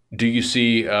do you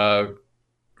see for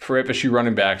FSU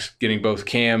running backs getting both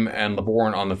Cam and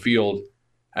LeBourne on the field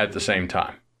at the same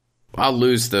time? I'll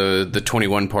lose the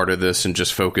 21 part of this and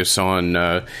just focus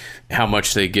on how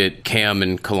much they get Cam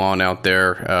and Kalon out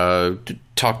there.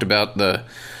 Talked about the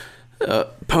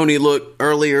pony look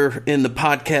earlier in the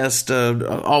podcast.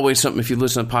 Always something, if you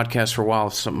listen to podcasts for a while,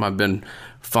 something I've been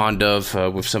fond of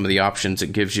with some of the options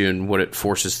it gives you and what it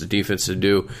forces the defense to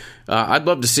do. I'd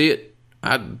love to see it.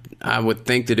 I would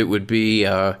think that it would be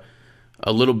a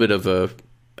little bit of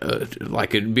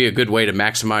it'd be a good way to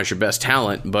maximize your best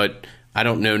talent, but I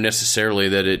don't know necessarily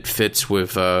that it fits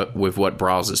with what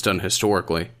Briles has done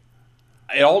historically.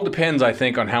 It all depends, I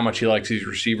think, on how much he likes these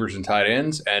receivers and tight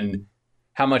ends and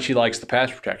how much he likes the pass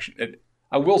protection.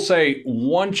 I will say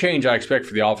one change I expect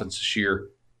for the offense this year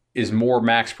is more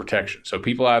max protection. So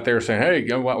people out there saying, hey,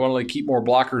 why don't they keep more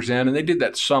blockers in? And they did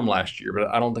that some last year, but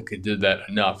I don't think they did that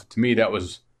enough. To me, that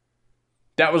was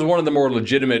one of the more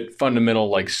legitimate,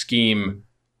 fundamental scheme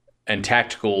and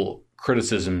tactical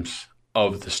criticisms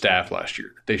of the staff last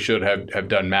year. They should have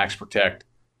done max protect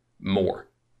more.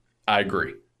 I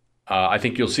agree. I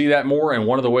think you'll see that more, and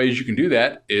one of the ways you can do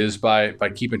that is by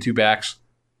keeping 2 backs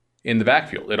in the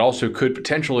backfield. It also could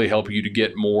potentially help you to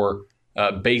get more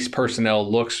base personnel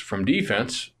looks from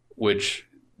defense, which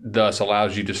thus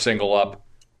allows you to single up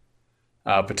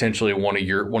potentially one of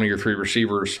your 3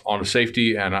 receivers on a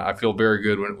safety. And I feel very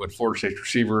good when Florida State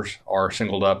receivers are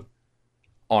singled up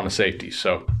on a safety.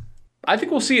 So I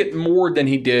think we'll see it more than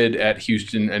he did at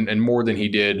Houston and more than he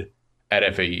did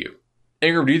at FAU.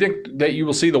 Ingram, do you think that you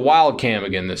will see the wild Cam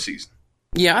again this season?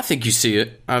 Yeah, I think you see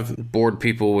it. I've bored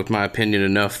people with my opinion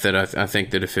enough that I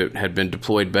think that if it had been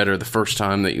deployed better the first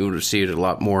time, that you would have seen it a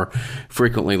lot more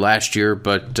frequently last year.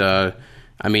 But, do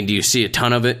you see a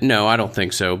ton of it? No, I don't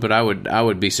think so. But I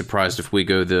would be surprised if we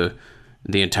go the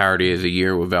entirety of the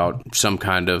year without some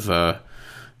kind of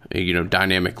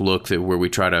dynamic look where we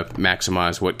try to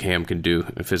maximize what Cam can do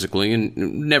physically. And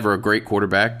never a great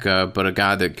quarterback, but a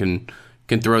guy that can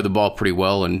throw the ball pretty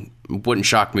well, and wouldn't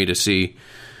shock me to see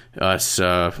us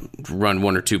run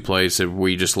one or two plays that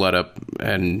we just let up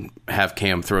and have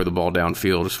Cam throw the ball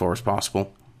downfield as far as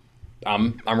possible.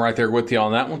 I'm right there with you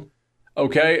on that one.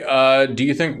 Okay, do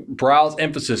you think Brough's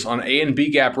emphasis on A and B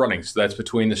gap running, so that's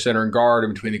between the center and guard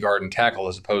and between the guard and tackle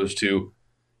as opposed to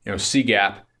C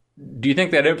gap, do you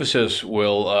think that emphasis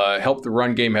will help the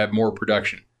run game have more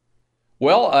production?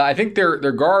 Well, I think their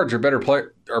guards are better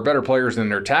players than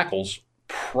their tackles,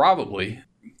 probably,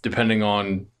 depending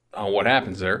on what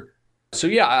happens there. So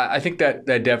yeah, I think that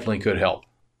definitely could help.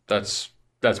 That's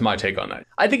my take on that.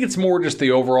 I think it's more just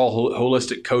the overall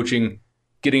holistic coaching,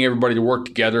 getting everybody to work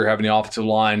together, having the offensive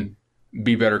line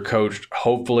be better coached,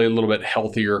 hopefully a little bit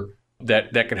healthier.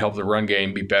 That could help the run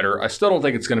game be better. I still don't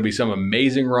think it's going to be some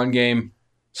amazing run game,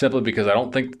 simply because I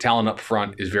don't think the talent up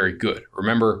front is very good.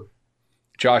 Remember,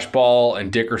 Josh Ball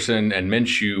and Dickerson and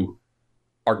Minshew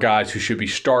are guys who should be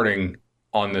starting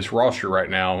on this roster right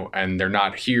now, and they're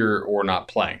not here or not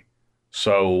playing.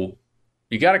 So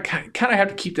you got to kind of have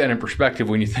to keep that in perspective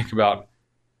when you think about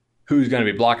who's going to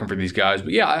be blocking for these guys.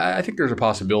 But yeah, I think there's a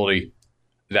possibility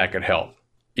that could help.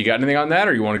 You got anything on that,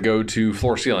 or you want to go to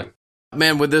floor ceiling?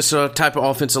 Man, with this type of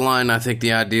offensive line, I think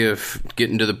the idea of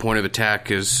getting to the point of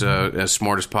attack is as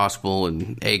smart as possible,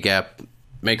 and A-gap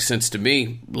makes sense to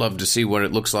me. Love to see what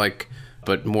it looks like,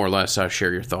 but more or less I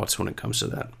share your thoughts when it comes to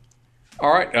that.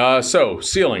 All right, so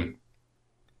ceiling.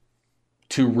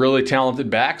 Two really talented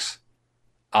backs,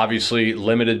 obviously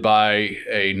limited by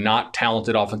a not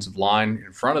talented offensive line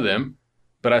in front of them,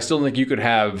 but I still think you could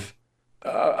have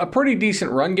a pretty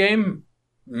decent run game,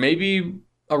 maybe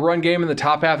a run game in the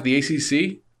top half of the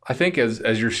ACC, I think,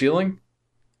 as your ceiling.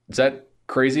 Is that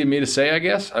crazy of me to say, I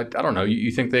guess? I don't know.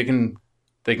 You think they can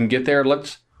get there?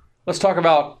 Let's talk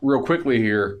about real quickly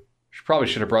here. Probably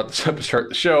should have brought this up to start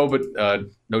the show, but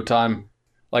no time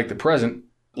like the present.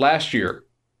 Last year,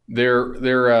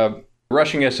 their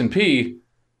rushing S&P,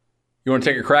 you want to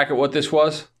take a crack at what this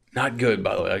was? Not good,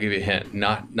 by the way. I'll give you a hint.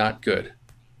 Not good.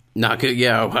 Not good.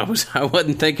 Yeah, I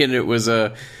wasn't thinking it was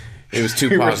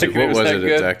too positive. What was it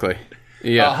exactly?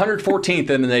 Yeah, 114th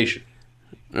in the nation.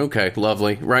 Okay,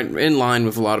 lovely. Right in line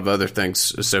with a lot of other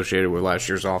things associated with last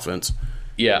year's offense.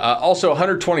 Yeah, also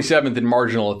 127th in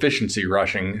marginal efficiency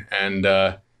rushing and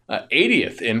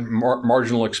 80th in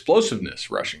marginal explosiveness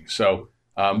rushing. So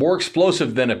more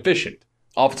explosive than efficient.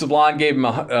 Offensive line gave him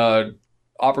a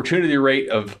opportunity rate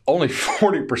of only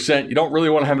 40%. You don't really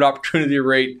want to have an opportunity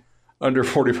rate under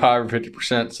 45 or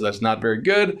 50%, so that's not very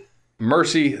good.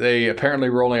 Mercy, they apparently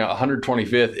were only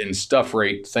 125th in stuff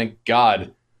rate. Thank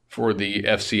God for the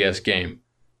FCS game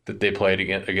that they played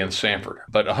against Sanford.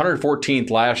 But 114th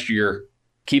last year,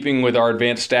 keeping with our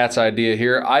advanced stats idea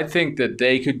here, I think that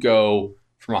they could go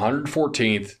from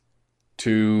 114th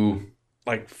to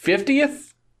like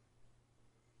 50th?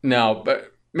 No,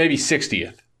 but maybe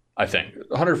 60th, I think.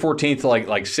 114th to like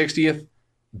 60th,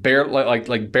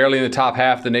 barely in the top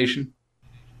half of the nation.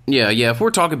 Yeah. If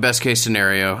we're talking best case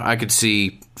scenario, I could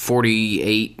see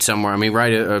 48 somewhere. I mean,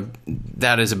 right?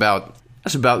 That's about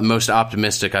the most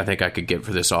optimistic I think I could get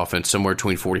for this offense, somewhere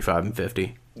between 45 and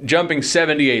 50. Jumping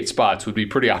 78 spots would be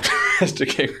pretty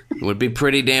optimistic. Would be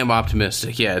pretty damn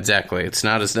optimistic. Yeah, exactly. It's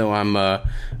not as though I'm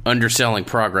underselling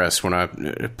progress when I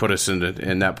put us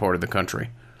in that part of the country.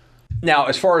 Now,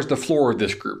 as far as the floor of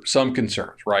this group, some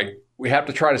concerns, right? We have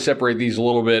to try to separate these a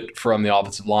little bit from the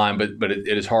offensive line, but it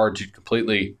is hard to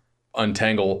completely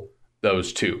untangle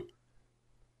those two.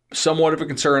 Somewhat of a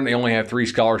concern, they only have 3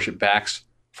 scholarship backs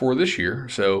for this year,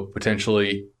 so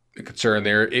potentially a concern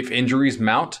there. If injuries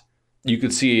mount, you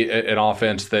could see an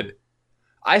offense that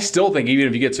I still think, even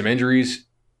if you get some injuries,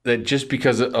 that just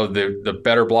because of the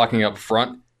better blocking up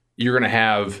front, you're going to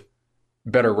have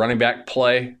better running back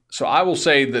play. So I will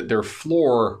say that their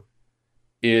floor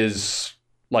is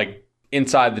like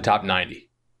inside the top 90.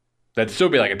 That'd still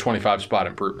be like a 25 spot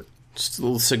improvement. It's a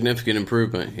little significant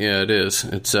improvement. Yeah, it is.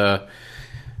 It's I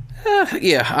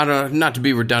don't. Not to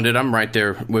be redundant, I'm right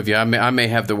there with you. I may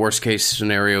have the worst case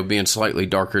scenario being slightly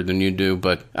darker than you do,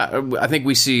 but I think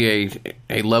we see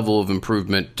a level of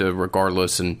improvement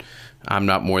regardless, and I'm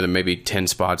not more than maybe 10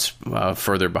 spots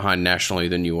further behind nationally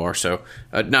than you are. So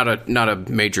not a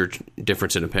major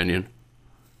difference in opinion.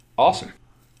 Awesome.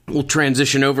 We'll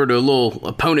transition over to a little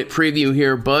opponent preview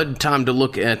here, Bud. Time to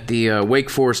look at the Wake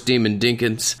Forest Demon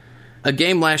Dinkins. A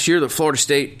game last year that Florida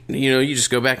State, you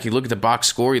just go back, you look at the box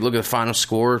score, you look at the final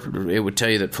score, it would tell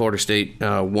you that Florida State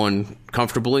won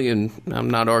comfortably, and I'm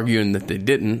not arguing that they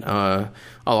didn't. I'll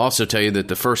also tell you that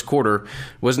the first quarter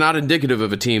was not indicative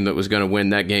of a team that was going to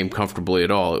win that game comfortably at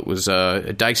all. It was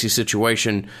a dicey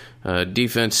situation.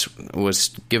 Defense was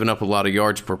giving up a lot of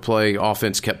yards per play.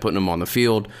 Offense kept putting them on the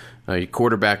field. Your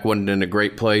quarterback wasn't in a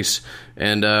great place.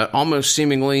 And almost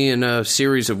seemingly in a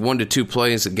series of 1 to 2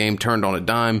 plays, the game turned on a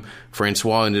dime.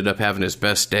 Francois ended up having his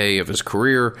best day of his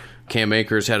career. Cam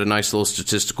Akers had a nice little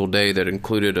statistical day that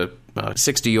included a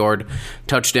 60-yard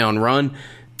touchdown run.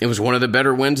 It was one of the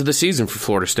better wins of the season for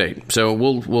Florida State. So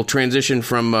we'll transition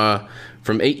from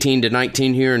 18 to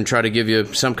 19 here and try to give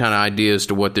you some kind of idea as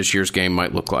to what this year's game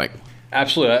might look like.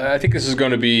 Absolutely. I think this is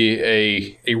going to be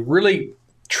a really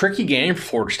tricky game for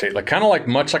Florida State.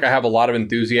 Much like I have a lot of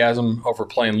enthusiasm over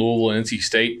playing Louisville and NC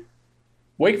State.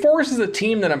 Wake Forest is a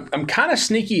team that I'm kind of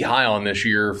sneaky high on this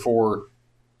year for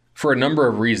a number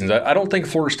of reasons. I don't think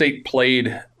Florida State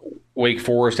played Wake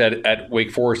Forest at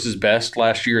Wake Forest's best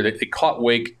last year. They caught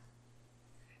Wake,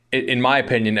 in my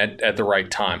opinion, at the right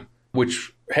time,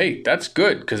 which, hey, that's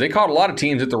good because they caught a lot of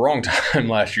teams at the wrong time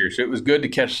last year. So it was good to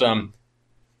catch some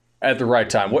at the right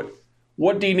time.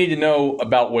 What do you need to know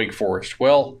about Wake Forest?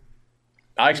 Well,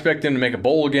 I expect them to make a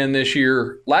bowl again this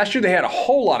year. Last year, they had a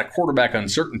whole lot of quarterback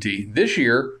uncertainty. This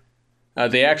year,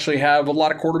 they actually have a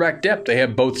lot of quarterback depth. They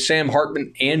have both Sam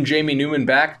Hartman and Jamie Newman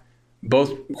back.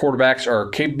 Both quarterbacks are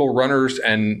capable runners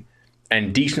and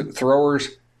decent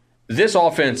throwers. This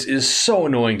offense is so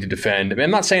annoying to defend. I mean,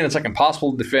 I'm not saying it's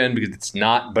impossible to defend because it's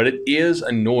not, but it is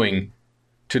annoying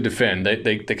to defend.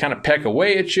 They kind of peck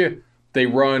away at you. They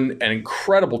run an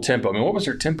incredible tempo. I mean, what was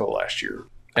their tempo last year?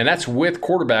 And that's with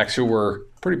quarterbacks who were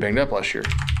pretty banged up last year.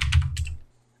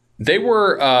 They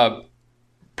were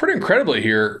pretty incredibly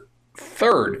here,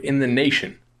 third in the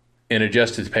nation in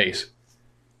adjusted pace,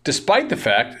 despite the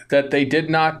fact that they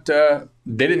didn't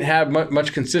have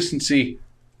much consistency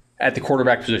at the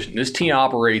quarterback position. This team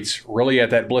operates really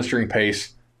at that blistering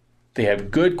pace. They have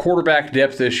good quarterback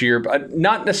depth this year, but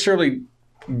not necessarily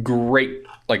great,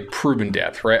 proven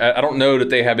depth, right? I don't know that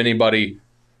they have anybody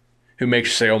who makes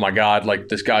you say, oh my God,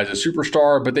 this guy's a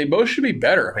superstar, but they both should be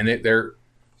better. I mean,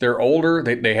 they're older.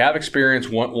 They have experience.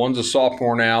 One's a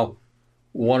sophomore now,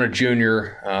 one a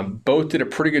junior. Both did a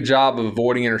pretty good job of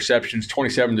avoiding interceptions,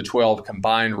 27-12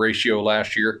 combined ratio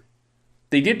last year.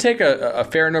 They did take a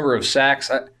fair number of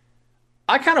sacks.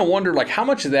 I kind of wonder, how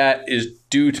much of that is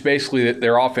due to basically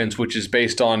their offense, which is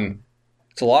based on,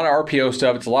 it's a lot of RPO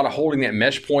stuff. It's a lot of holding that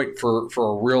mesh point for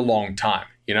a real long time.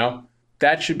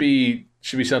 That should be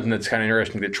something that's kind of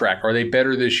interesting to track. Are they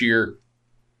better this year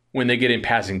when they get in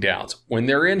passing downs? When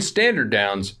they're in standard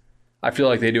downs, I feel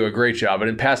like they do a great job. But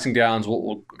in passing downs,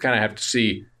 we'll kind of have to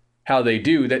see how they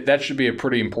do. That should be a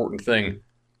pretty important thing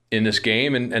in this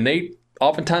game. And they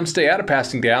oftentimes stay out of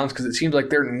passing downs because it seems like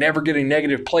they're never getting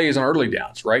negative plays on early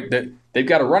downs, right? That they've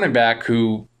got a running back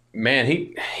who,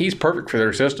 man, he's perfect for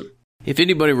their system. If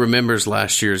anybody remembers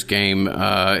last year's game,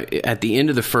 at the end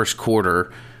of the first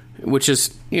quarter, which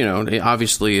is,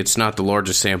 obviously it's not the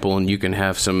largest sample and you can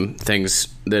have some things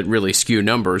that really skew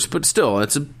numbers, but still,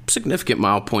 it's a significant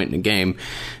mile point in the game.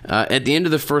 At the end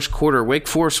of the first quarter, Wake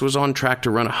Forest was on track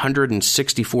to run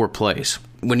 164 plays.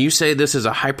 When you say this is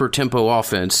a hyper-tempo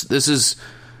offense, this is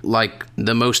like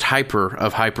the most hyper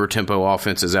of hyper-tempo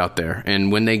offenses out there.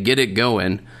 And when they get it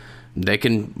going, they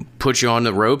can put you on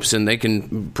the ropes and they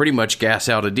can pretty much gas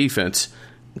out a defense.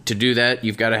 To do that,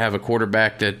 you've got to have a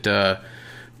quarterback that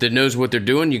knows what they're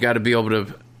doing. You got to be able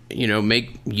to,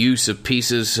 make use of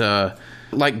pieces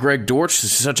like Greg Dortch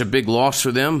is such a big loss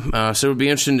for them. So it would be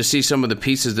interesting to see some of the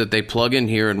pieces that they plug in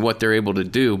here and what they're able to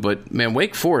do. But, man,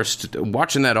 Wake Forest,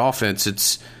 watching that offense,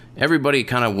 it's everybody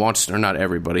kind of wants, or not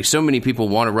everybody, so many people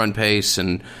want to run pace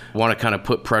and want to kind of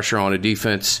put pressure on a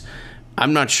defense.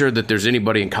 I'm not sure that there's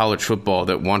anybody in college football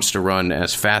that wants to run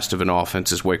as fast of an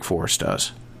offense as Wake Forest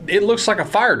does. It looks like a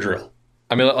fire drill.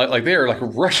 I mean, they're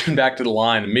rushing back to the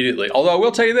line immediately. Although I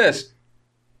will tell you this,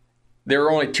 there were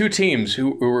only two teams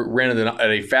who ran at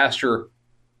a faster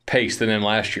pace than them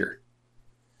last year.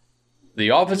 The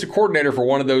offensive coordinator for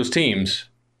one of those teams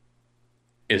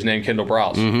is named Kendall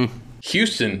Browse. Mm-hmm.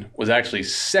 Houston was actually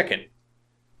second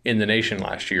in the nation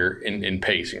last year in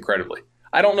pace, incredibly.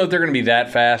 I don't know if they're going to be that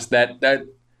fast. That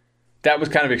was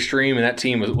kind of extreme, and that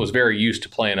team was very used to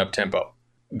playing up tempo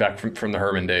back from the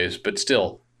Herman days. But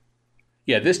still,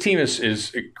 Yeah, this team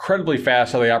is incredibly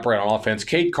fast how they operate on offense.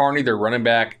 Cade Carney, their running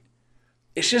back,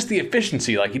 it's just the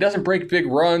efficiency. Like, he doesn't break big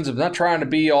runs. I'm not trying to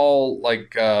be all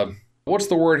like, what's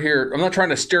the word here? I'm not trying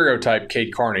to stereotype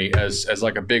Cade Carney as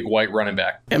like a big white running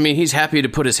back. I mean, he's happy to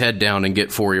put his head down and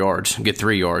get 4 yards, get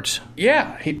 3 yards.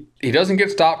 Yeah, he doesn't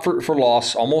get stopped for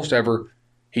loss almost ever.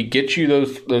 He gets you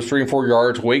those 3 and 4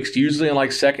 yards. Wake's usually in like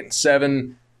 2nd and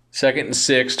 7, 2nd and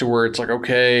 6, to where it's like,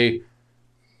 okay,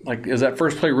 like, is that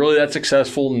first play really that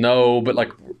successful? No, but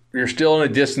like, you're still in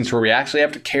a distance where we actually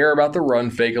have to care about the run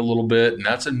fake a little bit, and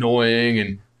that's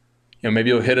annoying. And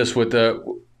maybe he'll hit us with an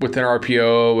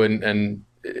RPO, and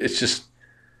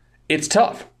it's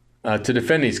tough to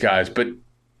defend these guys. But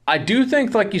I do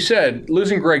think, like you said,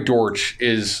 losing Greg Dortch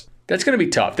that's going to be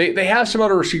tough. They have some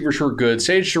other receivers who are good.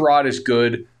 Sage Surratt is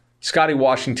good. Scotty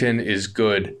Washington is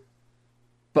good.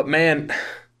 But man,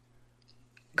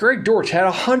 Greg Dortch had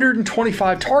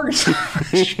 125 targets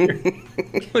last year.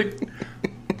 Like,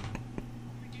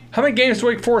 how many games did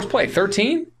Wake Forest play?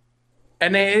 13?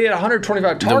 And they had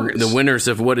 125 targets. The winners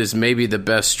of what is maybe the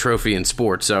best trophy in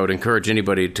sports. I would encourage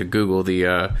anybody to Google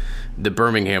the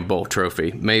Birmingham Bowl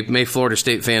trophy. May Florida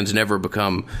State fans never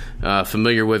become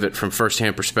familiar with it from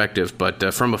firsthand perspective,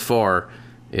 but from afar,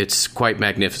 it's quite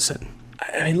magnificent.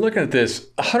 I mean, looking at this,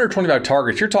 125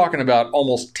 targets, you're talking about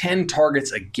almost 10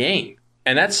 targets a game.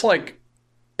 And that's like,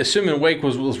 assuming Wake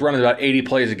was running about 80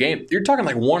 plays a game, you're talking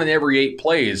like 1 in every 8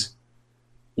 plays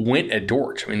went at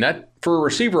Dortch. I mean, that for a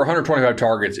receiver, 125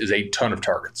 targets is a ton of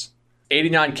targets.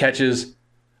 89 catches,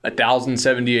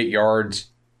 1,078 yards,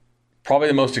 probably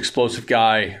the most explosive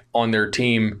guy on their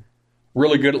team.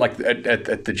 Really good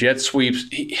at the jet sweeps.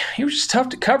 He was just tough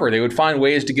to cover. They would find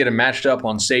ways to get him matched up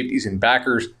on safeties and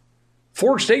backers.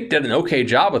 Florida State did an okay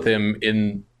job with him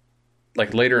in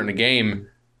like later in the game.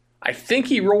 I think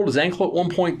he rolled his ankle at one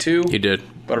point too. He did,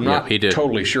 but I'm not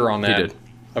totally sure on that. He did.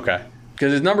 Okay,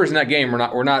 because his numbers in that game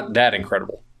were not that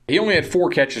incredible. He only had 4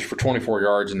 catches for 24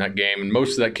 yards in that game, and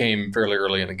most of that came fairly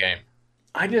early in the game.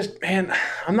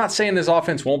 I'm not saying this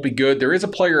offense won't be good. There is a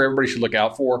player everybody should look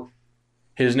out for.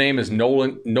 His name is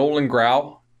Nolan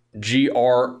Grau,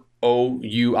 Grouix,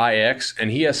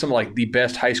 and he has some of like the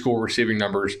best high school receiving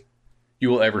numbers you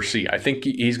will ever see. I think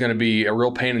he's going to be a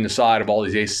real pain in the side of all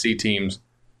these ACC teams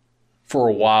for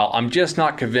a while. I'm just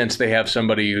not convinced they have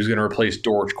somebody who's going to replace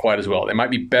Dortch quite as well. They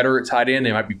might be better at tight end.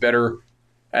 They might be better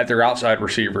at their outside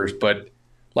receivers. But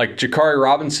like Jakari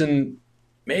Robinson,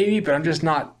 maybe, but I'm just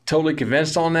not totally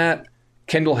convinced on that.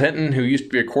 Kendall Hinton, who used to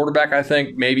be a quarterback, I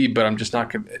think, maybe, but I'm just not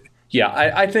convinced. Yeah,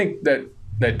 I think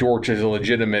that Dortch is a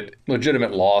legitimate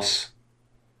loss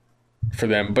for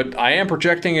them. But I am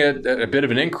projecting a bit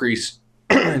of an increase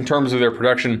in terms of their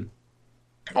production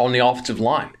on the offensive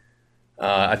line.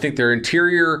 I think their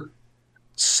interior,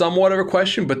 somewhat of a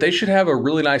question, but they should have a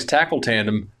really nice tackle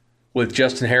tandem with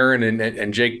Justin Herron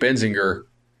and Jake Benzinger,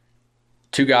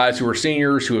 2 guys who are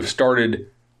seniors who have started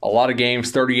a lot of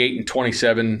games, 38 and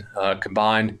 27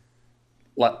 combined.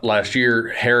 Last year,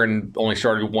 Herron only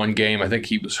started 1 game. I think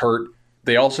he was hurt.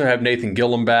 They also have Nathan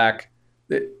Gillum back.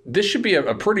 This should be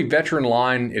a pretty veteran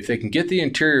line. If they can get the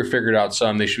interior figured out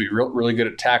some, they should be really good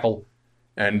at tackle.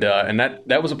 And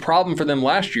that was a problem for them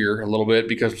last year a little bit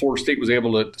because Florida State was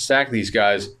able to sack these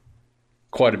guys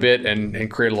quite a bit and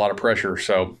create a lot of pressure.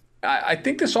 So I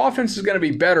think this offense is going to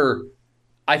be better.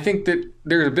 I think that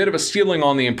there's a bit of a ceiling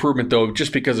on the improvement, though,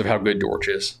 just because of how good Dortch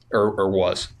is or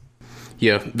was.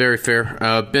 Yeah, very fair.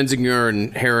 Benzinger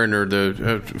and Herron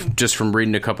are just from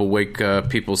reading a couple Wake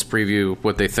people's preview,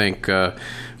 what they think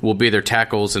will be their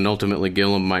tackles, and ultimately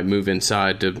Gillum might move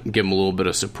inside to give them a little bit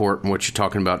of support in what you're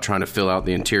talking about, trying to fill out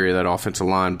the interior of that offensive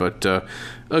line. But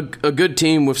a good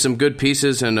team with some good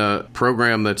pieces and a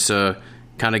program that's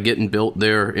kind of getting built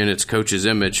there in its coach's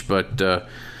image, but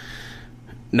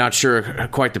not sure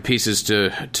quite the pieces to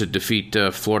defeat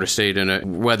Florida State,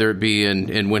 whether it be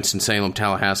in Winston-Salem,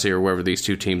 Tallahassee, or wherever these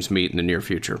two teams meet in the near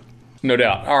future. No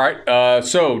doubt. All right,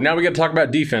 so now we got to talk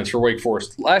about defense for Wake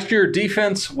Forest. Last year,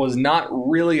 defense was not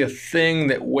really a thing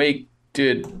that Wake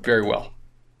did very well.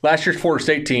 Last year's Florida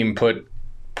State team put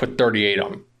 38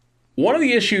 on them. One of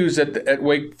the issues at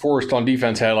Wake Forest on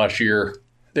defense had last year,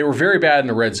 they were very bad in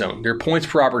the red zone. Their points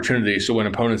per opportunity, so when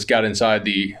opponents got inside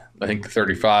the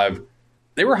 35,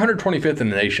 they were 125th in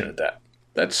the nation at that.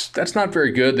 That's not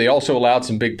very good. They also allowed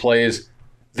some big plays.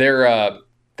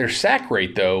 Their sack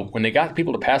rate, though, when they got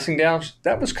people to passing downs,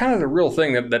 that was kind of the real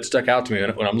thing that stuck out to me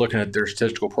when I'm looking at their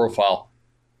statistical profile.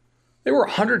 They were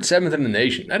 107th in the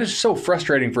nation. That is so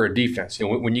frustrating for a defense.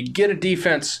 When you get a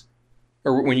defense,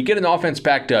 or when you get an offense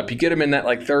backed up, you get them in that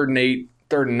like 3rd and 8,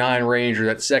 3rd and 9 range, or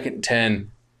that 2nd and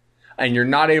 10, and you're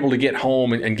not able to get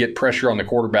home and get pressure on the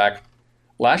quarterback.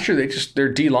 last year their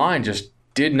D-line just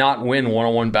did not win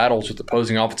one-on-one battles with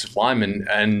opposing offensive linemen.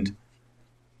 And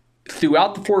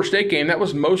throughout the Florida State game, that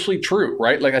was mostly true,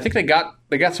 right? Like, I think they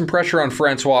got some pressure on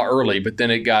Francois early, but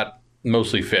then it got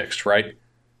mostly fixed, right?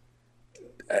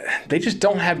 They just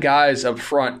don't have guys up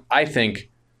front, I think,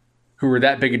 who are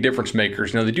that big of difference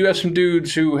makers. Now, they do have some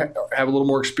dudes who have a little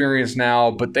more experience now,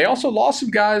 but they also lost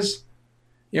some guys,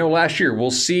 last year.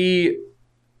 We'll see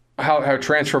how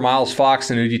transfer Miles Fox,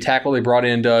 the new D tackle they brought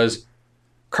in, does.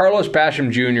 Carlos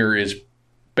Basham Jr. is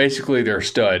basically their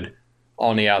stud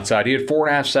on the outside. He had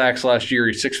 4.5 sacks last year.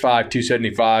 He's 6'5",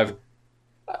 275.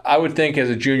 I would think as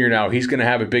a junior now, he's going to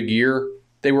have a big year.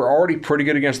 They were already pretty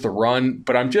good against the run,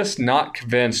 but I'm just not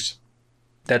convinced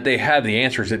that they have the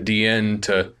answers at DN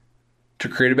to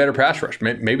create a better pass rush.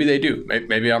 Maybe they do.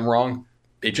 Maybe I'm wrong.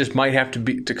 It just might have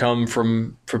to come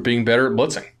from being better at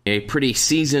blitzing. A pretty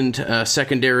seasoned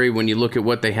secondary when you look at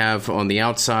what they have on the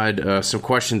outside. Some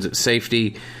questions at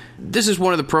safety. This is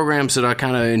one of the programs that I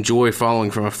kind of enjoy following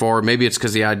from afar. Maybe it's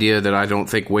because the idea that I don't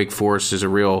think Wake Forest is a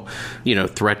real,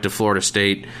 threat to Florida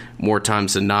State more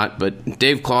times than not. But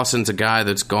Dave Clawson's a guy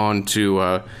that's gone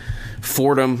to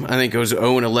Fordham. I think it was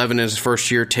 0-11 in his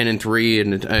first year,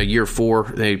 10-3 in year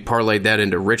 4. They parlayed that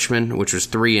into Richmond, which was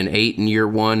 3-8 in year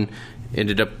 1.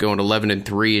 Ended up going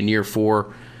 11-3 in year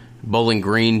 4. Bowling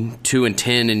Green,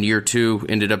 2-10 in year 2.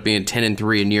 Ended up being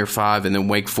 10-3 in year 5. And then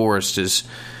Wake Forest is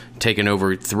taken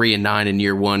over 3-9 in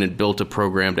year 1 and built a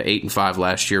program to 8-5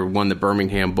 last year, won the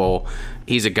Birmingham Bowl.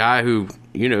 He's a guy who,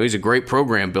 he's a great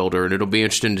program builder, and it'll be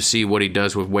interesting to see what he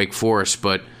does with Wake Forest.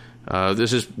 But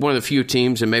this is one of the few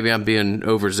teams, and maybe I'm being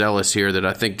overzealous here, that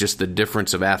I think just the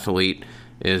difference of athlete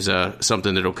is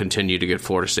something that'll continue to get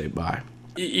Florida State by.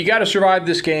 You got to survive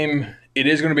this game. It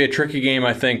is going to be a tricky game,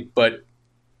 I think, but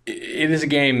it is a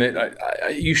game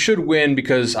that you should win,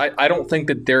 because I don't think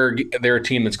that they're a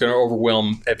team that's going to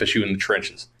overwhelm FSU in the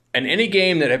trenches. And any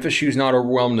game that FSU's not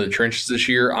overwhelmed in the trenches this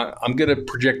year, I'm going to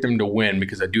project them to win,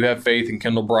 because I do have faith in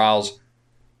Kendall Briles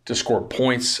to score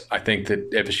points. I think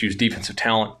that FSU's defensive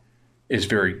talent is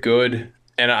very good,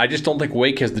 and I just don't think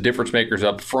Wake has the difference makers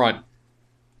up front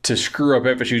to screw up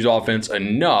FSU's offense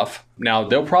enough. Now,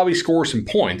 they'll probably score some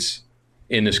points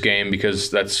in this game, because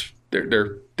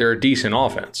they're a decent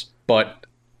offense. But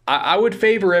I would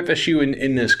favor FSU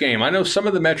in this game. I know some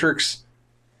of the metrics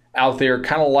out there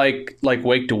kind of like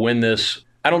Wake to win this.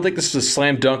 I don't think this is a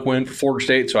slam dunk win for Florida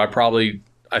State, so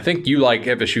I think you like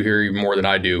FSU here even more than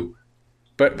I do.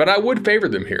 But I would favor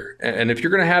them here. And if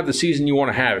you're going to have the season you want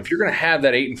to have, if you're going to have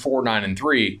that 8-4,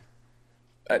 9-3,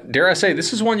 dare I say,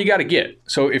 this is one you got to get.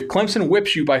 So if Clemson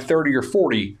whips you by 30 or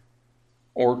 40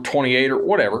 or 28 or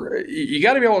whatever, you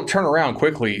got to be able to turn around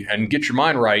quickly and get your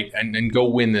mind right and go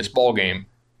win this ball game.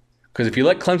 Because if you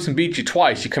let Clemson beat you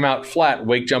twice, you come out flat,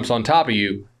 Wake jumps on top of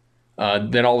you,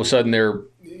 then all of a sudden they're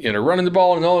running the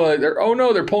ball, and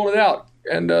they're pulling it out,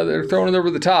 and they're throwing it over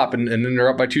the top, and then they're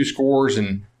up by 2 scores,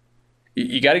 and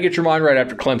you got to get your mind right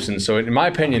after Clemson. So in my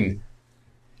opinion,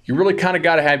 you really kind of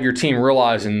got to have your team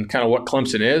realizing kind of what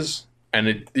Clemson is,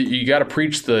 and you got to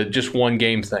preach the just one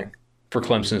game thing for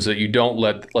Clemson, so that you don't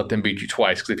let them beat you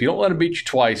twice. Because if you don't let them beat you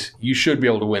twice, you should be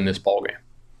able to win this ball game.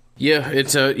 Yeah,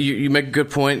 it's you make a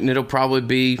good point, and it'll probably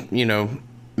be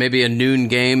maybe a noon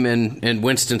game in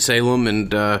Winston-Salem,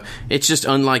 and it's just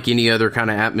unlike any other kind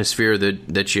of atmosphere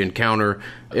that you encounter.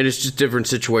 And it's just a different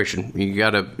situation.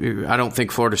 I don't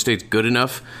think Florida State's good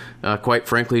enough, quite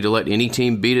frankly, to let any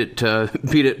team beat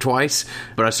it twice.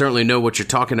 But I certainly know what you're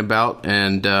talking about,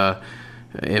 and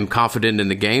am confident in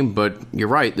the game. But you're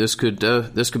right, this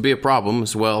could be a problem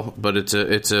as well. But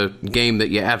it's a game that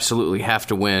you absolutely have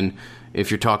to win if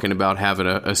you're talking about having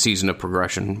a season of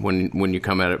progression when you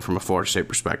come at it from a Florida State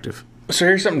perspective. So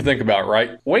here's something to think about,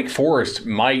 right? Wake Forest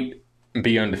might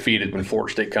be undefeated when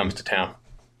Florida State comes to town.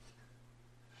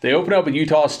 They open up at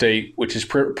Utah State, which is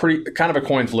pretty kind of a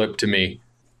coin flip to me.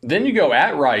 Then you go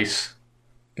at Rice,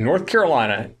 North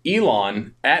Carolina,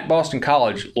 Elon, at Boston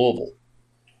College, Louisville.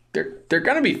 They're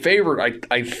going to be favored,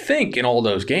 I think, in all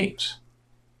those games.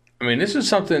 I mean, this is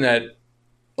something that,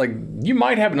 like, you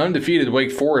might have an undefeated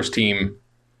Wake Forest team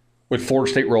with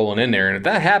Florida State rolling in there. And if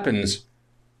that happens,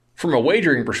 from a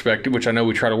wagering perspective, which I know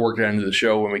we try to work that into the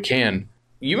show when we can,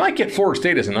 you might get Florida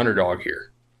State as an underdog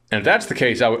here. And if that's the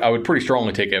case, I would pretty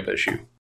strongly take FSU.